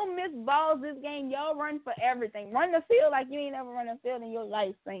alert. No missed balls this game. Y'all run for everything. Run the field like you ain't ever run the field in your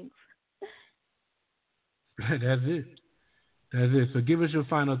life, Saints. That's it. So give us your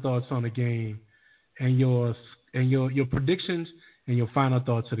final thoughts on the game and your predictions and your final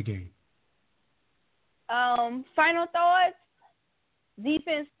thoughts of the game. Final thoughts.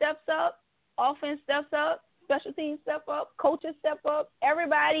 Defense steps up. Offense steps up. Special teams step up. Coaches step up.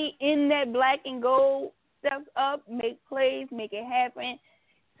 Everybody in that black and gold steps up. Make plays. Make it happen.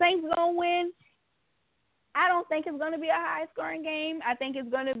 Saints going to win. I don't think it's going to be a high-scoring game. I think it's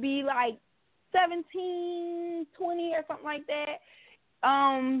going to be like 17-20 or something like that.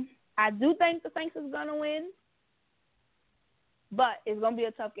 I do think the Saints is going to win. But it's going to be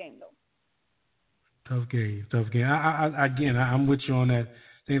a tough game, though. Tough game. I'm with you on that.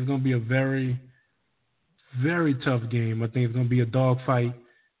 I think it's going to be a very, very tough game. I think it's going to be a dogfight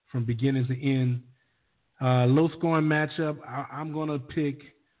from beginning to end. Low-scoring matchup. I'm going to pick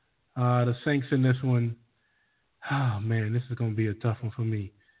the Saints in this one. Oh, man, this is going to be a tough one for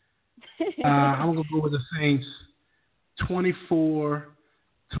me. I'm going to go with the Saints 24-22.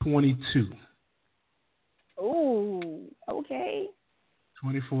 Ooh, okay.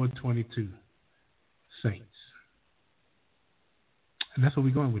 24-22. Saints. And that's what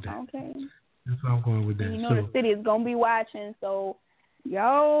we're going with that. Okay. That's what I'm going with that. And the city is going to be watching, so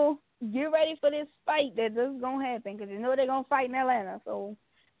y'all get ready for this fight that's just going to happen because they're going to fight in Atlanta. So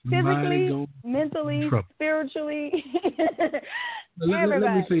physically, mentally, spiritually,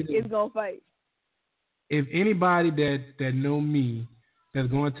 everybody is going to fight. If anybody that know me that's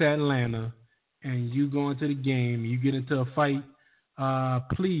going to Atlanta and you go into the game, you get into a fight,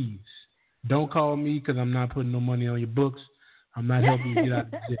 please don't call me because I'm not putting no money on your books. I'm not helping you get out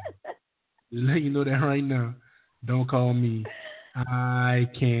of jail. Just let you know that right now. Don't call me. I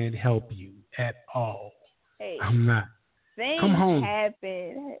can't help you at all. Hey, I'm not. Come home.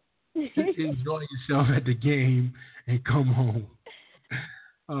 Happen. Just enjoy yourself at the game and come home.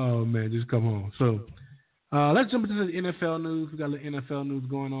 Oh, man, just come home. So let's jump into the NFL news. We got a little NFL news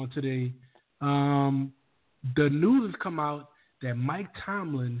going on today. The news has come out that Mike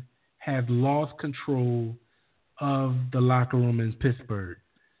Tomlin has lost control of the locker room in Pittsburgh.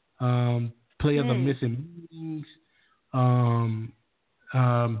 Players are missing meetings.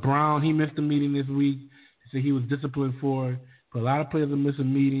 Brown, he missed a meeting this week. He said he was disciplined for it. But a lot of players are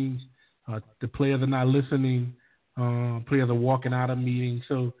missing meetings. The players are not listening. Players are walking out of meetings.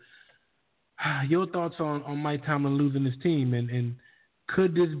 So your thoughts on Mike Tomlin losing his team, and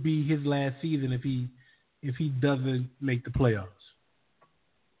could this be his last season if he doesn't make the playoffs?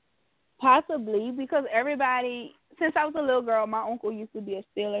 Possibly, because everybody, since I was a little girl, my uncle used to be a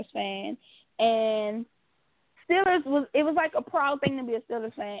Steelers fan, and it was like a proud thing to be a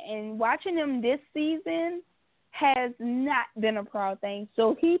Steelers fan, and watching him this season has not been a proud thing.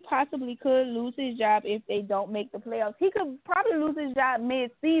 So he possibly could lose his job if they don't make the playoffs. He could probably lose his job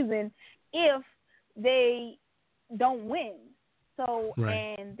mid-season if they don't win. So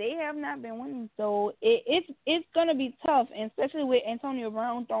right. And they have not been winning. So it's gonna be tough, and especially with Antonio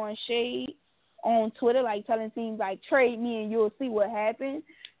Brown throwing shade on Twitter, like telling teams like trade me and you'll see what happens.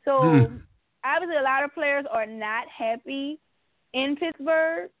 So obviously a lot of players are not happy in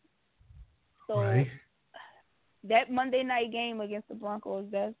Pittsburgh. So that Monday night game against the Broncos,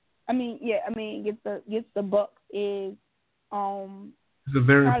 against the Bucs is it's a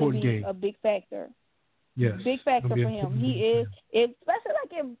very important game. A big factor. Yes. Big factor for him. He is, especially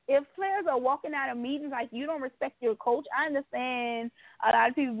like if players are walking out of meetings like you don't respect your coach. I understand a lot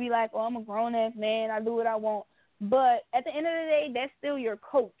of people be like, "Oh, I'm a grown ass man. I do what I want." But at the end of the day, that's still your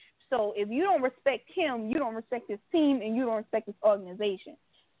coach. So if you don't respect him, you don't respect his team, and you don't respect his organization.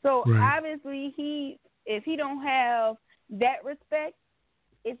 So obviously, if he don't have that respect,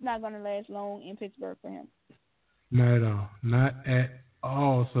 it's not going to last long in Pittsburgh for him. Not at all. Not at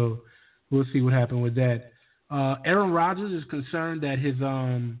all. So we'll see what happens with that. Aaron Rodgers is concerned that his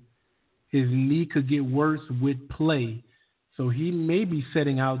knee could get worse with play, so he may be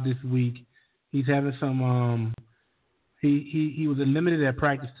setting out this week. He's having some. He was limited at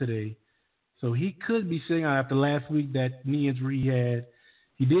practice today, so he could be sitting out after last week, that knee injury he had.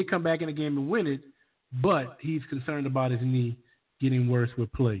 He did come back in the game and win it, but he's concerned about his knee getting worse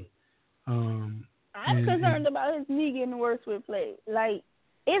with play. I'm concerned about his knee getting worse with play. Like,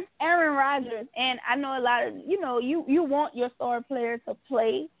 it's Aaron Rodgers, and I know a lot of, you want your star player to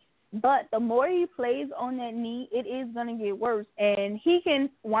play, but the more he plays on that knee, it is going to get worse, and he can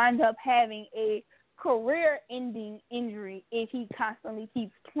wind up having a career-ending injury if he constantly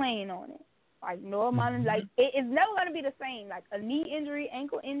keeps playing on it. Like, no amount of, it's never going to be the same. Like, a knee injury,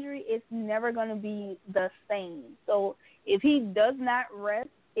 ankle injury, it's never going to be the same. So if he does not rest,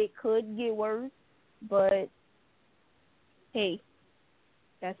 it could get worse, but, hey,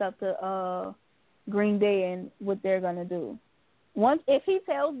 that's up to Green Bay and what they're going to do. If he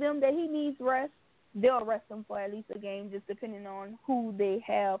tells them that he needs rest, they'll rest him for at least a game, just depending on who they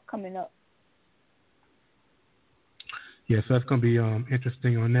have coming up. Yes, that's going to be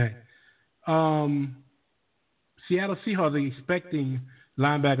interesting on that. Seattle Seahawks are expecting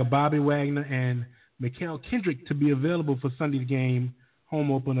linebacker Bobby Wagner and Mikael Kendrick to be available for Sunday's game, home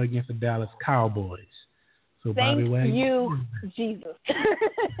opener against the Dallas Cowboys. So Thank Bobby Wagner. you, Jesus.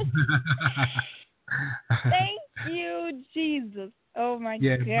 Thank you, Jesus. Oh, my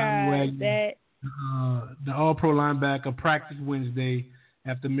God. Wagner, the All-Pro linebacker practiced Wednesday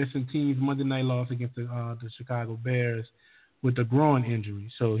after missing team's Monday night loss against the Chicago Bears with a groin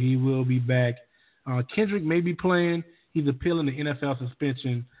injury. So he will be back. Kendrick may be playing. He's appealing the NFL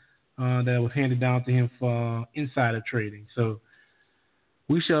suspension that was handed down to him for insider trading. So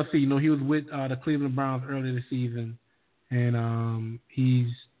we shall see. He was with the Cleveland Browns earlier this season, and he's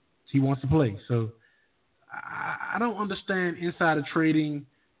He wants to play. So I don't understand insider trading.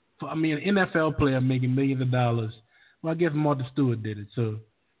 An NFL player making millions of dollars. Well, I guess Martha Stewart did it. So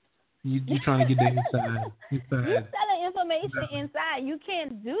you're trying to get the inside. You're selling information inside. You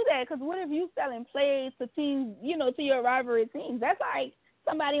can't do that because what if you selling plays to teams, to your rivalry teams? That's like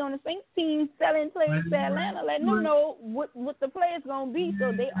somebody on the Saints team selling plays to Atlanta, letting them know what the play is going to be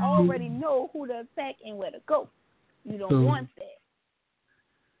so they already know who to attack and where to go. You don't want that.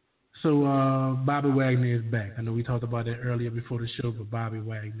 So Bobby Wagner is back. I know we talked about that earlier before the show, but Bobby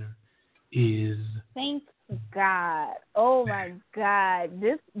Wagner is... Thank God. Oh, my God.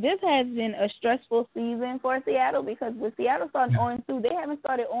 This has been a stressful season for Seattle because with Seattle starting 0-2, they haven't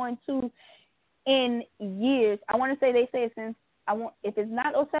started 0-2 in years. I want to say they say since, if it's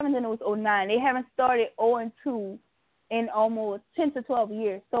not 07, then it was 09. They haven't started 0-2 in almost 10 to 12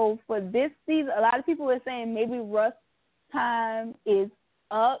 years. So for this season, a lot of people are saying maybe Russ' time is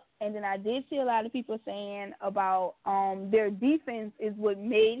up, and then I did see a lot of people saying about their defense is what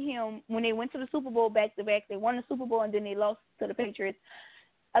made him, when they went to the Super Bowl back-to-back, they won the Super Bowl and then they lost to the Patriots.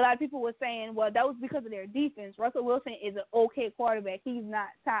 A lot of people were saying, well, that was because of their defense. Russell Wilson is an okay quarterback. He's not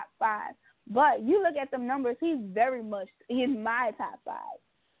top 5. But you look at them numbers, he's my top 5.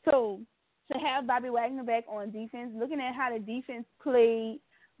 So to have Bobby Wagner back on defense, looking at how the defense played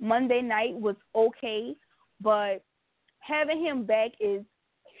Monday night was okay, but having him back is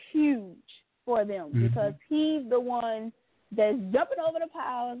huge for them because he's the one that's jumping over the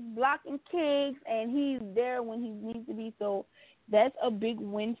piles, blocking kicks, and he's there when he needs to be. So that's a big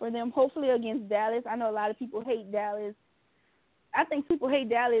win for them. Hopefully against Dallas. I know a lot of people hate Dallas. I think people hate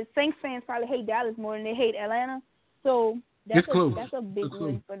Dallas. Saints fans probably hate Dallas more than they hate Atlanta. So that's a big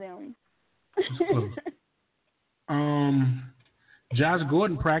win for them. Josh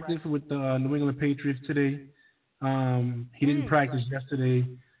Gordon practiced with the New England Patriots today. He didn't practice yesterday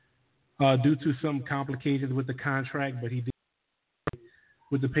due to some complications with the contract, but he did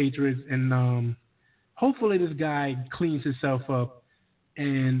with the Patriots. And hopefully this guy cleans himself up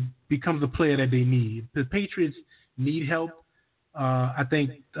and becomes a player that they need. The Patriots need help. I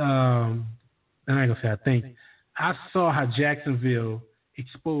think, and I ain't gonna say I think, I saw how Jacksonville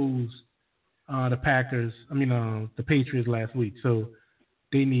exposed the Patriots last week. So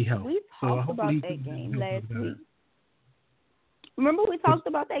they need help. We talked about that game last week. Remember we talked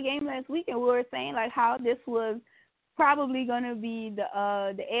about that game last week, and we were saying like how this was probably going to be the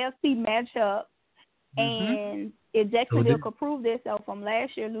AFC matchup, and if Jacksonville could prove themselves from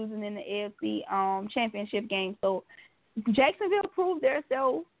last year losing in the AFC championship game. So Jacksonville proved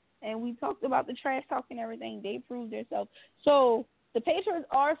themselves, and we talked about the trash talk and everything. They proved themselves. So the Patriots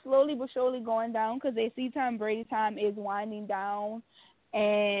are slowly but surely going down because they see Tom Brady time is winding down,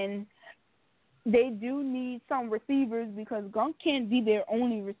 and they do need some receivers because Gronk can't be their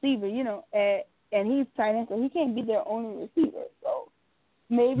only receiver, and he's tight end, so he can't be their only receiver. So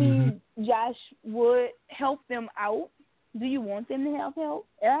maybe Josh would help them out. Do you want them to have help?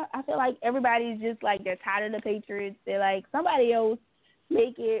 Yeah, I feel like everybody's just like they're tired of the Patriots. They're like, somebody else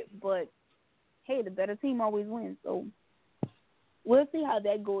make it, but hey, the better team always wins. So we'll see how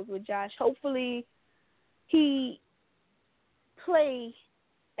that goes with Josh. Hopefully he play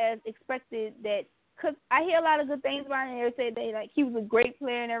as expected, that because I hear a lot of good things about him. They say he was a great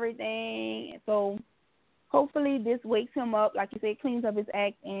player and everything. So hopefully this wakes him up, like you said, cleans up his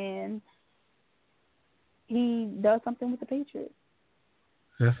act, and he does something with the Patriots.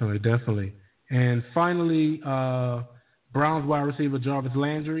 Definitely. And finally, Browns wide receiver Jarvis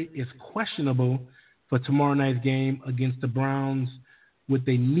Landry is questionable for tomorrow night's game against the Browns with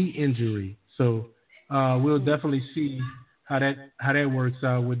a knee injury. So we'll definitely see how that works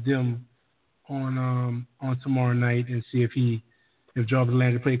out with them on tomorrow night, and see if Jarvis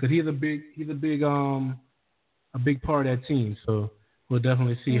Landry plays, because he's a big part of that team. So we'll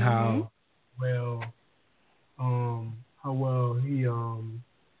definitely see how well he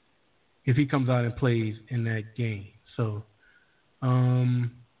if he comes out and plays in that game. So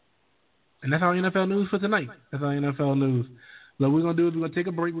and that's our NFL news for tonight. That's our NFL news. What we're going to do is we're going to take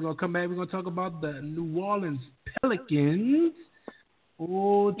a break. We're going to come back. We're going to talk about the New Orleans Pelicans.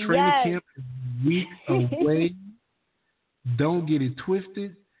 Oh, training camp is a week away. Don't get it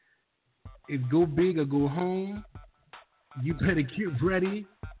twisted. It's go big or go home. You better get ready.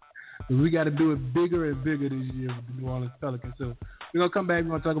 We got to do it bigger and bigger this year with the New Orleans Pelicans. So we're going to come back. We're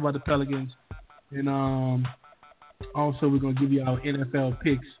going to talk about the Pelicans. And also we're going to give you our NFL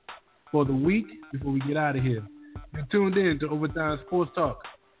picks for the week before we get out of here. You're tuned in to Overtime Sports Talk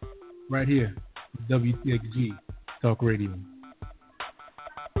right here, WTXG Talk Radio.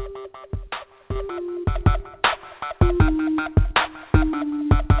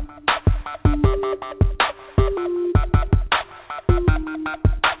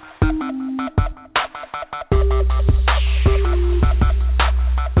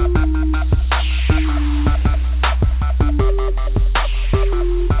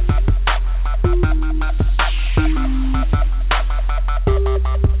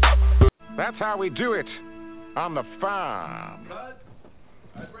 That's how we do it on the farm.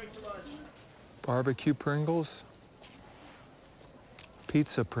 Barbecue Pringles?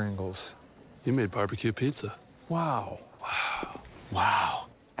 Pizza Pringles. You made barbecue pizza. Wow. Wow.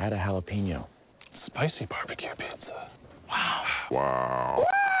 Add a jalapeno. Spicy barbecue pizza. Wow. Wow.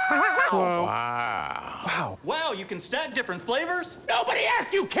 Wow. Wow. Wow, you can stack different flavors? Nobody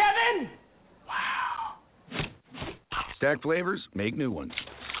asked you, Kevin! Stack flavors, make new ones.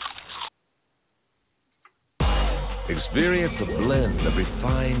 Experience a blend of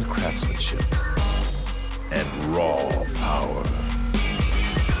refined craftsmanship and raw power.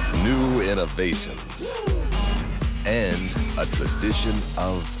 New innovations and a tradition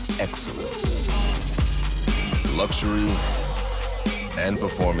of excellence. Luxury and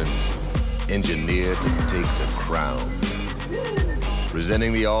performance engineered to take the crown.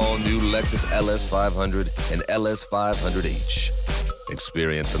 Presenting the all-new Lexus LS500 and LS500H.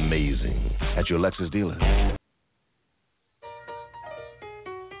 Experience amazing at your Lexus dealer.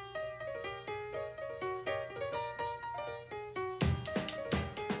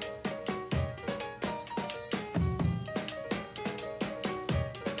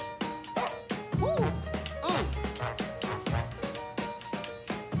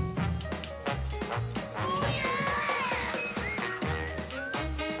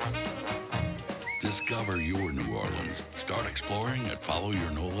 Discover your New Orleans. Start exploring at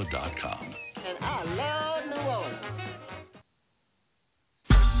followyournola.com. And I love New Orleans.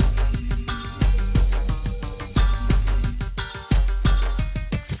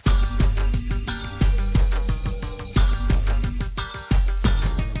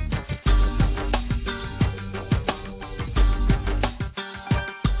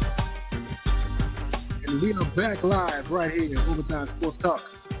 And we are back live right here in Overtime Sports Talk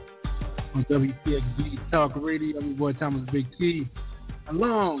on WPXB Talk Radio. I'm your boy Thomas Big T,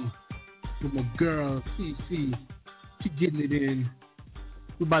 along with my girl CC. She getting it in.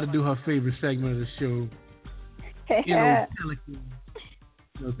 We're about to do her favorite segment of the show. Pelicans.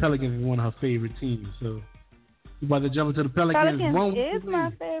 The Pelicans is one of her favorite teams, so we're about to jump into the Pelicans. Pelicans is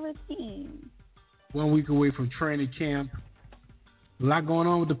my favorite team. 1 week away from training camp. A lot going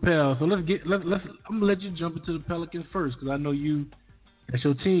on with the Pels. So I'm gonna let you jump into the Pelicans first because I know that's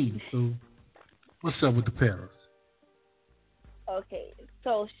your team. So what's up with the Pels? Okay,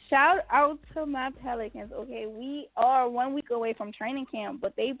 so shout out to my Pelicans. Okay, we are 1 week away from training camp,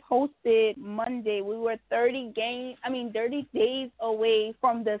 but they posted Monday. We were 30 days away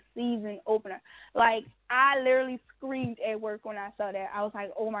from the season opener. Like, I literally screamed at work when I saw that. I was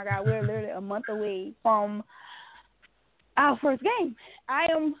like, oh my God, we're literally a month away from our first game. I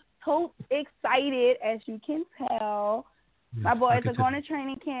am so excited, as you can tell. Yes, my boys are going to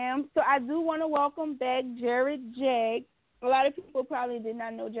training camp. So I do want to welcome back Jared Jack. A lot of people probably did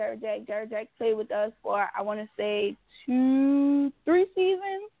not know Jared Jack. Jared Jack played with us for, I want to say, 2-3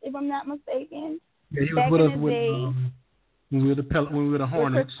 seasons, if I'm not mistaken. Yeah, he was with us when we were the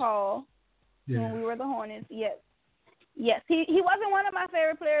Hornets. With Chris Paul. Yeah. When we were the Hornets, yes. Yes, he wasn't one of my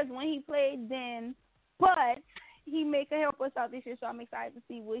favorite players when he played then, but he may help us out this year, so I'm excited to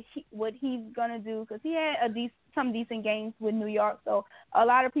see what he's gonna do because he had some decent games with New York. So a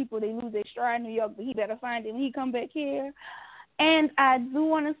lot of people, they lose their stride in New York, but he better find it when he come back here. And I do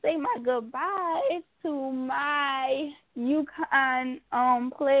want to say my goodbyes to my UConn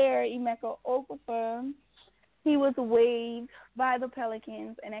player, Emeka Okafor. He was waived by the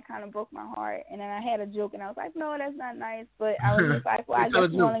Pelicans, and that kind of broke my heart. And then I had a joke, and I was like, no, that's not nice. But I was just like, well, I guess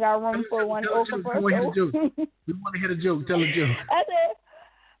we only got room for one Okafor. We want to hear the joke. Tell a joke. That's it.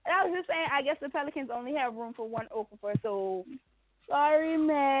 And I was just saying, I guess the Pelicans only have room for one Okafor. So, sorry,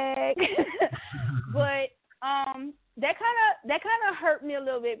 Mac. But that kind of hurt me a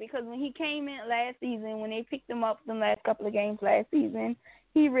little bit because when he came in last season, when they picked him up the last couple of games last season,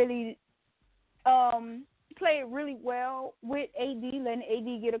 he really played really well with AD, letting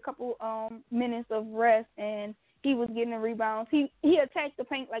AD get a couple minutes of rest, and he was getting the rebounds. He attacked the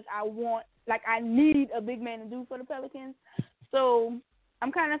paint like I need a big man to do for the Pelicans. So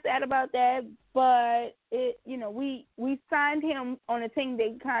I'm kind of sad about that, but we signed him on a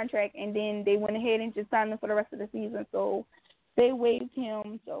 10-day contract, and then they went ahead and just signed him for the rest of the season. So they waived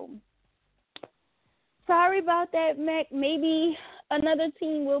him. So sorry about that, Mac. Maybe another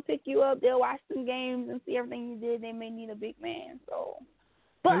team will pick you up. They'll watch some games and see everything you did. They may need a big man. So,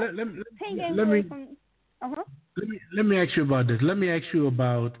 but let me ask you about this. Let me ask you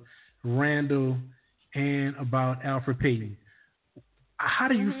about Randall and about Alfred Payton. How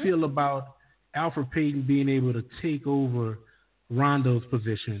do you feel about Alfred Payton being able to take over Rondo's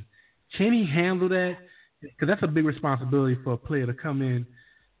position? Can he handle that? Because that's a big responsibility for a player to come in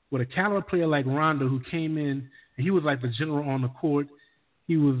with a caliber player like Rondo, who came in and he was like the general on the court,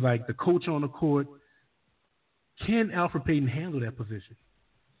 he was like the coach on the court. Can Elfrid Payton handle that position?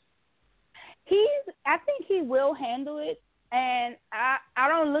 I think he will handle it, and I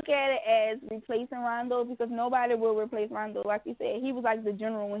don't look at it as replacing Rondo because nobody will replace Rondo. Like you said, he was like the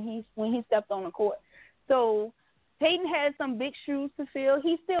general when he stepped on the court. So Payton has some big shoes to fill.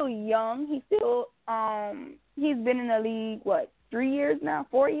 He's still young. He's still he's been in the league 3 years now,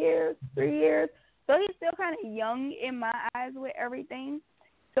 4 years, 3 years. So he's still kind of young in my eyes with everything.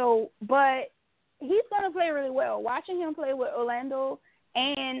 So, but he's going to play really well. Watching him play with Orlando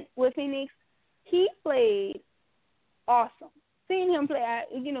and with Phoenix, he played awesome. Seeing him play,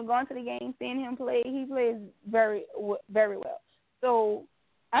 going to the game, seeing him play, he plays very, very well. So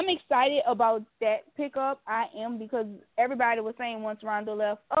I'm excited about that pickup. I am, because everybody was saying once Rondo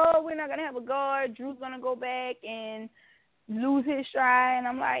left, oh, we're not going to have a guard. Drew's going to go back and lose his stride. And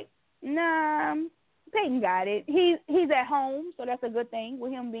I'm like, nah, Payton got it. He's at home, so that's a good thing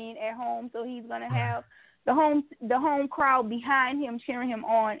with him being at home. So he's going to have the home crowd behind him cheering him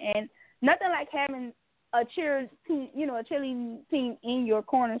on. And nothing like having a cheer team, a cheerleading team in your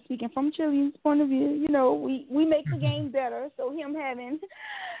corner. Speaking from cheerleading's point of view, we make the game better. So him having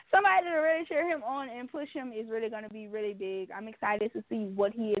somebody to really cheer him on and push him is really going to be really big. I'm excited to see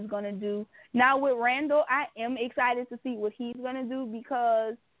what he is going to do. Now with Randall, I am excited to see what he's going to do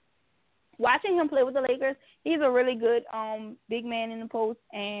because watching him play with the Lakers, he's a really good big man in the post,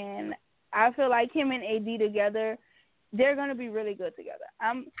 and I feel like him and AD together, they're going to be really good together.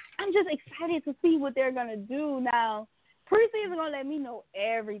 I'm just excited to see what they're going to do now. Preseason going to let me know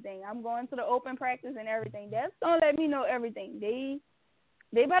everything. I'm going to the open practice and everything. That's going to let me know everything. They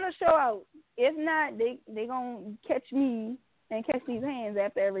better show out. If not, they going to catch me and catch these hands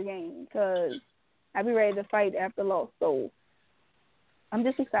after every game because I'll be ready to fight after loss. So I'm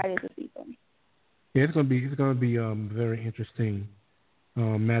just excited to see them. Yeah, it's going to be very interesting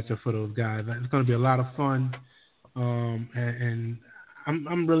matchup for those guys. It's going to be a lot of fun. And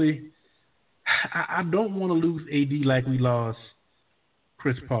I'm really, I don't want to lose AD like we lost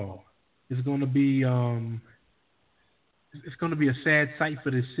Chris Paul. It's going to be a sad sight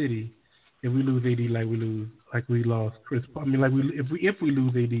for this city if we lose AD like we lost Chris Paul. I mean, if we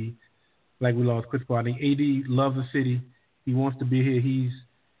lose AD like we lost Chris Paul. I think AD loves the city. He wants to be here.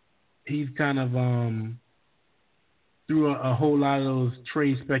 He's kind of threw a whole lot of those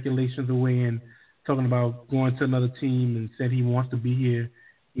trade speculations away and talking about going to another team and said he wants to be here.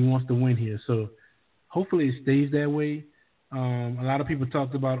 He wants to win here. So hopefully it stays that way. A lot of people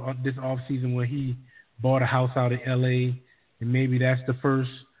talked about this offseason where he bought a house out in L.A., and maybe that's the first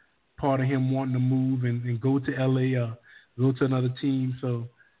part of him wanting to move and go to L.A. or go to another team. So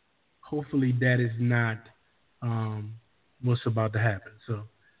hopefully that is not what's about to happen. So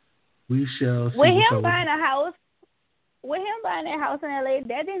we shall see. With him buying a house in LA,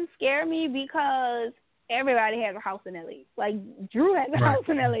 that didn't scare me because everybody has a house in LA. Like Drew has a house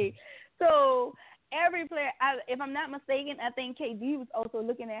in LA. So every player, if I'm not mistaken, I think KD was also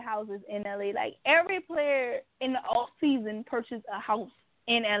looking at houses in LA. Like every player in the off season purchased a house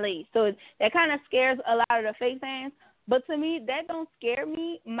in LA. So that kind of scares a lot of the fake fans. But to me, that don't scare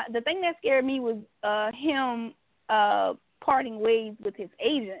me. The thing that scared me was him parting ways with his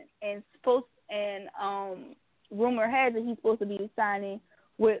agent and rumor has it he's supposed to be signing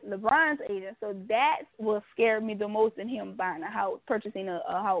with LeBron's agent. So that's what scared me the most in him buying a house, purchasing a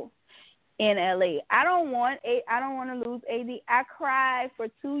house in LA. I don't want to lose AD. I cried for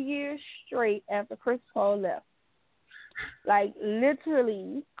 2 years straight after Chris Paul left. Like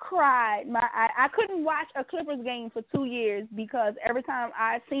literally cried. I couldn't watch a Clippers game for 2 years because every time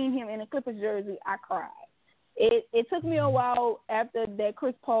I seen him in a Clippers jersey, I cried. It took me a while after that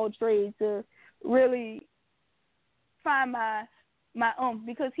Chris Paul trade to really find my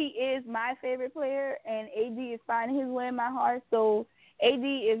because he is my favorite player and AD is finding his way in my heart. So AD,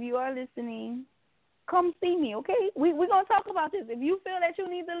 if you are listening, come see me, okay? We're going to talk about this. If you feel that you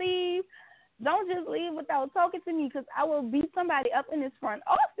need to leave, don't just leave without talking to me because I will beat somebody up in this front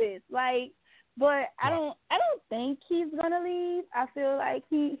office. But I don't think he's going to leave. I feel like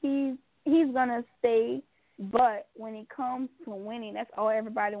he's going to stay. But when it comes to winning, that's all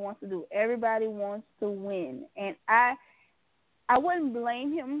everybody wants to do. Everybody wants to win. And I wouldn't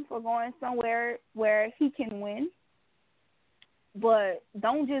blame him for going somewhere where he can win. But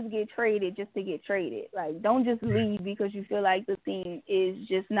don't just get traded just to get traded. Like, don't just leave because you feel like the team is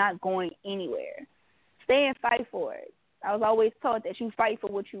just not going anywhere. Stay and fight for it. I was always taught that you fight for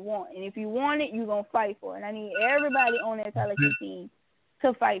what you want. And if you want it, you're going to fight for it. And I need everybody on that Pelicans team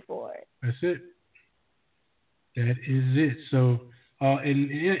to fight for it. That's it. That is it. So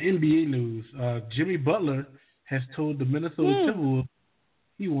In NBA news, Jimmy Butler has told the Minnesota Timberwolves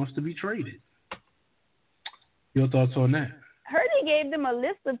he wants to be traded. Your thoughts on that? Heard he gave them a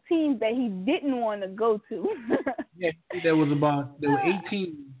list of teams that he didn't want to go to. Yeah, there were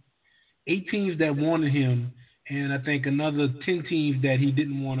 8 teams that wanted him, and I think another 10 teams that he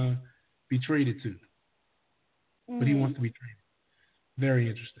didn't want to be traded to. But he wants to be traded. Very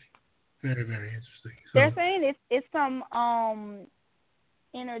interesting. Very, very interesting. So, they're saying it's some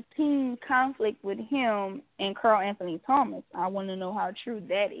inner team conflict with him and Karl Anthony Towns. I want to know how true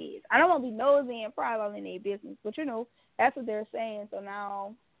that is. I don't want to be nosy and pry all in their business, but that's what they're saying. So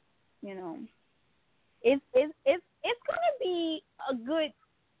now, it's going to be a good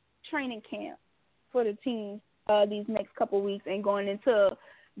training camp for the team these next couple of weeks and going into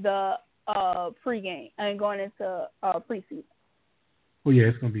the pregame and going into preseason. Well, yeah,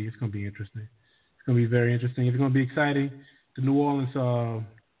 it's gonna be interesting. It's gonna be very interesting. It's gonna be exciting. The New Orleans,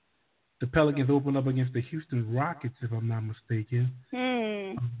 the Pelicans open up against the Houston Rockets, if I'm not mistaken.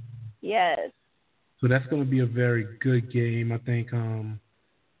 Yes. So that's gonna be a very good game. I think I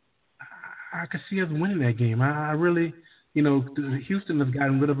could see us winning that game. I really, Houston has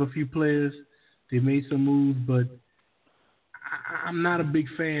gotten rid of a few players. They made some moves, but I'm not a big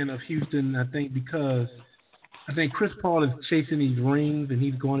fan of Houston. I think because Chris Paul is chasing these rings and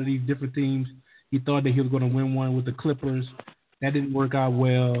he's going to these different teams. He thought that he was going to win one with the Clippers. That didn't work out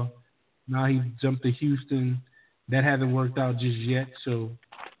well. Now he jumped to Houston. That hasn't worked out just yet. So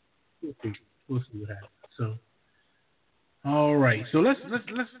we'll see what happens. So all right. So let's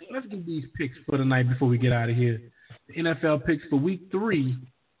get these picks for tonight before we get out of here. The NFL picks for Week 3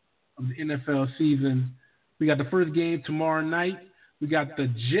 of the NFL season. We got the first game tomorrow night. We got the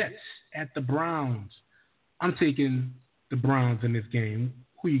Jets at the Browns. I'm taking the Browns in this game.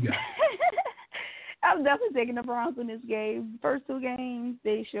 Who you got? I'm definitely taking the Browns in this game. First 2 games,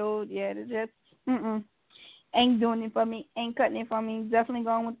 they showed, the Jets ain't doing it for me, ain't cutting it for me. Definitely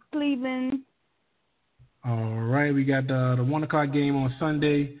going with Cleveland. All right, we got the 1 o'clock game on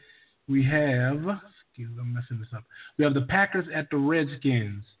Sunday. We have, I'm messing this up. We have the Packers at the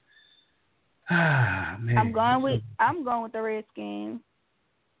Redskins. Man. I'm going with the Redskins.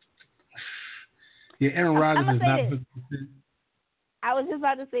 Yeah, Aaron Rodgers is not 100%. I was just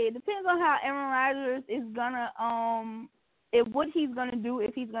about to say, it depends on how Aaron Rodgers is gonna what he's gonna do,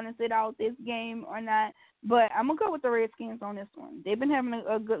 if he's gonna sit out this game or not. But I'm gonna go with the Redskins on this one. They've been having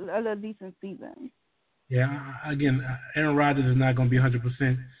a decent season. Yeah, again, Aaron Rodgers is not gonna be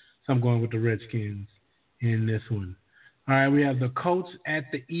 100%, so I'm going with the Redskins in this one. All right, we have the Colts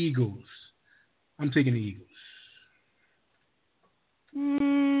at the Eagles. I'm taking the Eagles.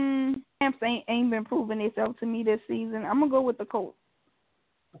 Camps ain't been proving themselves to me this season. I'm going to go with the Colts.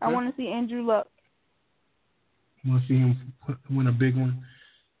 Okay. I want to see Andrew Luck. You want to see him win a big one?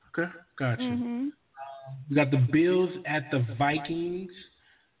 Okay, gotcha. We got the Bills at the Vikings.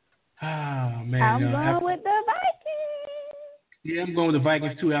 Man. I'm going with the Vikings. Yeah, I'm going with the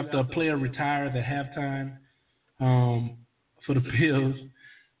Vikings, too, after a player retires at halftime for the Bills.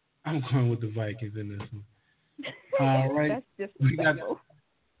 I'm going with the Vikings in this one. All right. we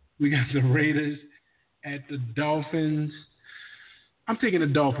got the Raiders at the Dolphins. I'm taking the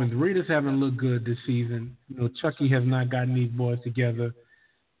Dolphins. The Raiders haven't looked good this season. Chucky has not gotten these boys together.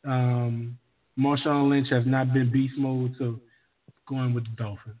 Marshawn Lynch has not been beast mode, so going with the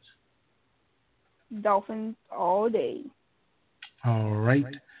Dolphins. Dolphins all day. All right.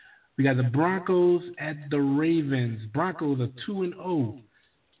 We got the Broncos at the Ravens. Broncos are 2-0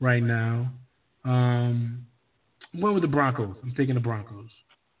 right now. I'm going with the Broncos. I'm taking the Broncos.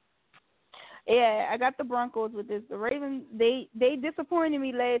 Yeah, I got the Broncos with this. The Ravens, they disappointed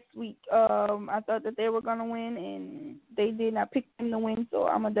me last week. I thought that they were going to win, and they did not pick them to win, so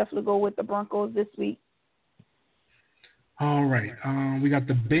I'm going to definitely go with the Broncos this week. All right. We got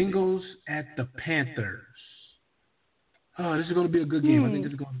the Bengals at the Panthers. Oh, this is going to be a good game. I think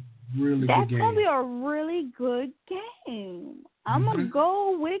this is going to be a really good game. That's going to be a really good game. I'm going to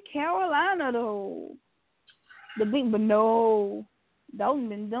go with Carolina, though. But no, Dalton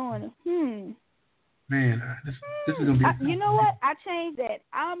been doing it. Man, this is going to be you know what? I changed that.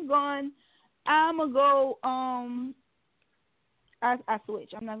 I'm going to go, I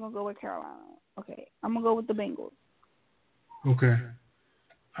switch. I'm not going to go with Carolina. Okay. I'm going to go with the Bengals. Okay.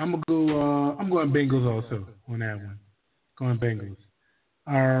 I'm going Bengals also on that one. Going Bengals.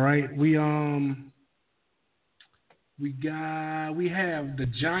 All right. We have the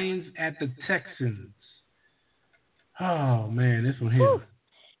Giants at the Texans. Oh man, this one here.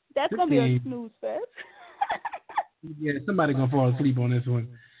 That's gonna be a snooze fest. Yeah, somebody's gonna fall asleep on this one.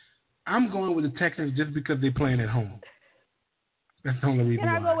 I'm going with the Texans just because they're playing at home. That's the only reason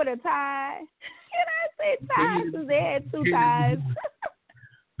Can I why. go with a tie? Can I say tie since they had 2 ties?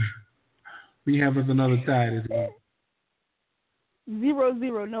 We have us another tie this week.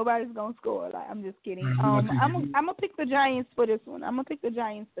 0-0. Nobody's gonna score. Like, I'm just kidding. I'm gonna pick the Giants for this one. All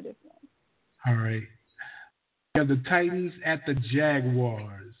right. We have the Titans at the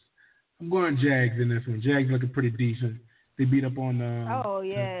Jaguars. I'm going Jags in this one. Jags looking pretty decent. They beat up on. Oh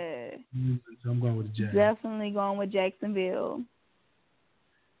yeah. So I'm going with the Jags. Definitely going with Jacksonville.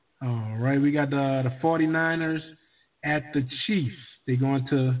 All right. We got the 49ers at the Chiefs. They going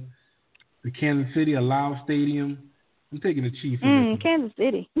to the Kansas City, a loud stadium. I'm taking the Chiefs. Kansas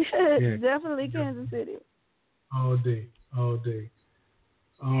City. Yeah. Definitely Kansas City. All day.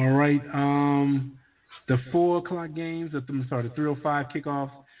 All right. The 4 o'clock games. The 3:05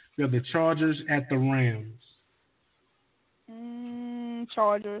 kickoffs. We have the Chargers at the Rams.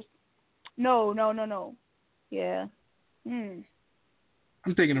 Chargers. No. Yeah. I'm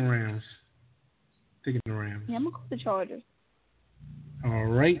taking the Rams. Yeah, I'm gonna go with the Chargers. All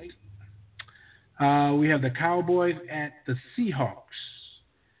right. We have the Cowboys at the Seahawks.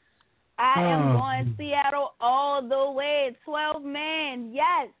 I am going Seattle all the way. 12 man.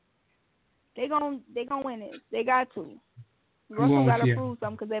 Yes. They gonna win it. They got to. Russell got to prove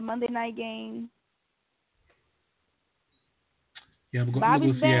something because that Monday night game. Yeah, we're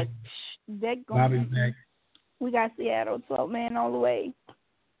Bobby's going back. Bobby's back. We got Seattle 12 man all the way.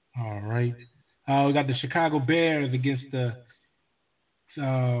 All right. We got the Chicago Bears against the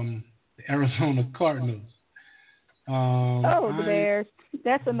Arizona Cardinals. The Bears.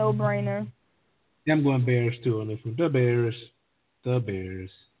 That's a no-brainer. I'm going Bears too on this one. The Bears.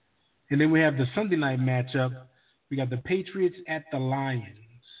 And then we have the Sunday night matchup. We got the Patriots at the Lions.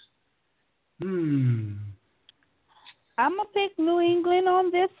 I'm going to pick New England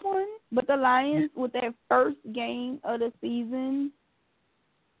on this one, but the Lions, with their first game of the season,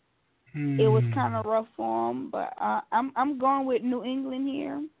 it was kind of rough for them. But I'm going with New England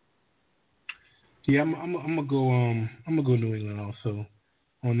here. Yeah, I'm gonna go. I'm gonna go New England also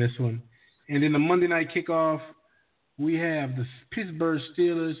on this one. And then the Monday night kickoff, we have the Pittsburgh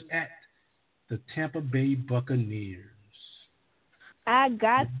Steelers at the Tampa Bay Buccaneers. I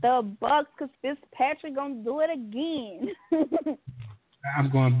got the Bucks because Fitzpatrick gonna do it again.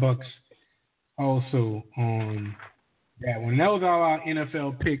 I'm going Bucks also on that one. That was all our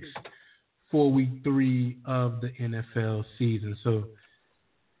NFL picks for week 3 of the NFL season. So,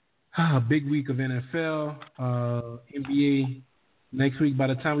 big week of NFL, NBA. Next week, by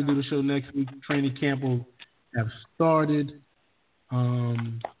the time we do the show next week, training camp will have started. There's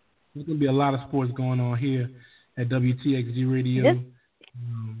going to be a lot of sports going on here at WTXG Radio.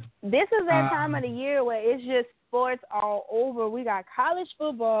 This is that time of the year where it's just sports all over. We got college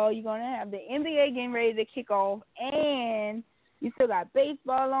football. You're going to have the NBA getting ready to kick off, and you still got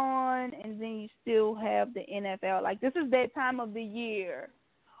baseball on, and then you still have the NFL. Like, this is that time of the year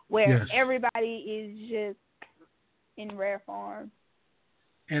where everybody is just in rare form.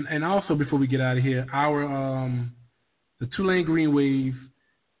 And also, before we get out of here, our the Tulane Green Wave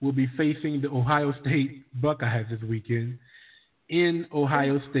will be facing the Ohio State Buckeyes this weekend in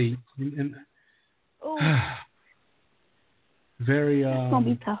Ohio State. Very. That's gonna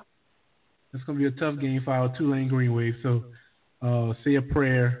be tough. It's gonna be a tough game for our Tulane Green Wave. So, say a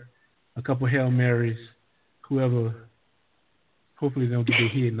prayer, a couple Hail Marys, whoever. Hopefully they don't get their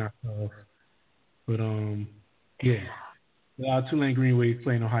head knocked off. But yeah. Our Tulane Green Wave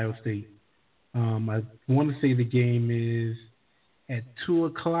playing Ohio State. I want to say the game is at 2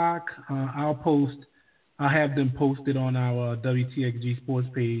 o'clock. I'll have them posted on our WTXG Sports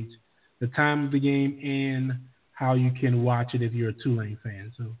page, the time of the game and how you can watch it if you're a Tulane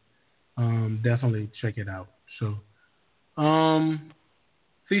fan. So definitely check it out. So,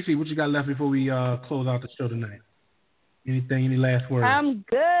 Cece, what you got left before we close out the show tonight? Anything? Any last words?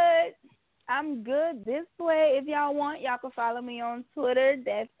 I'm good this way. If y'all want, y'all can follow me on Twitter.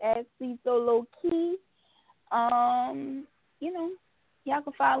 That's at CSoloKey. Y'all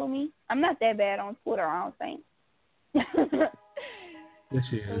can follow me. I'm not that bad on Twitter, I don't think. Yes,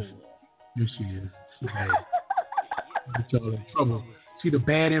 she is. She's bad. Get y'all in trouble. See the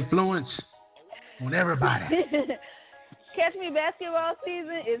bad influence on everybody. Catch me basketball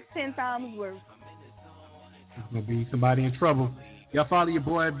season is 10 times worse. There's going to be somebody in trouble. Y'all follow your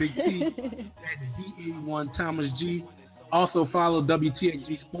boy Big T at D81 Thomas G. Also follow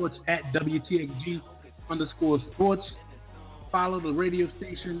WTXG Sports at WTXG_sports. Follow the radio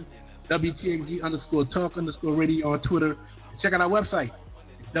station WTXG_talk_radio on Twitter. Check out our website,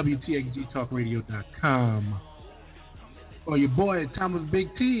 WTXGtalkradio.com. For your boy Thomas Big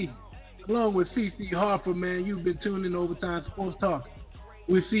T, along with CC Harford, man. You've been tuning in to Overtime Sports Talk.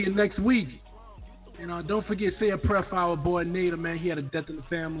 We'll see you next week. And don't forget, say a prayer for our boy Nader, man. He had a death in the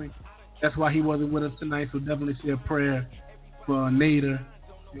family. That's why he wasn't with us tonight. So definitely say a prayer for Nader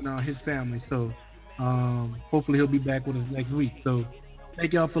and his family. So hopefully he'll be back with us next week. So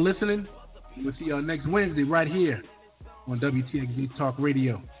thank y'all for listening. We'll see y'all next Wednesday right here on WTXV Talk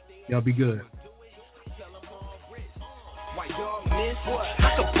Radio. Y'all be good.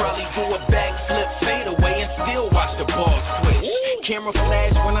 I could probably do a backflip, fade away, and still watch the ball switch. Camera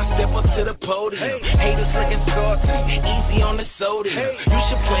flash when I step up to the podium. Haters looking saucy, easy on the sodium. You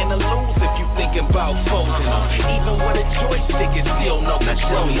should plan to lose if you thinking about folding them. Even with a joystick, it's still no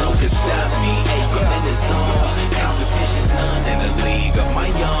control. No can stop me. I'm in the zone. Competition's none in the league of my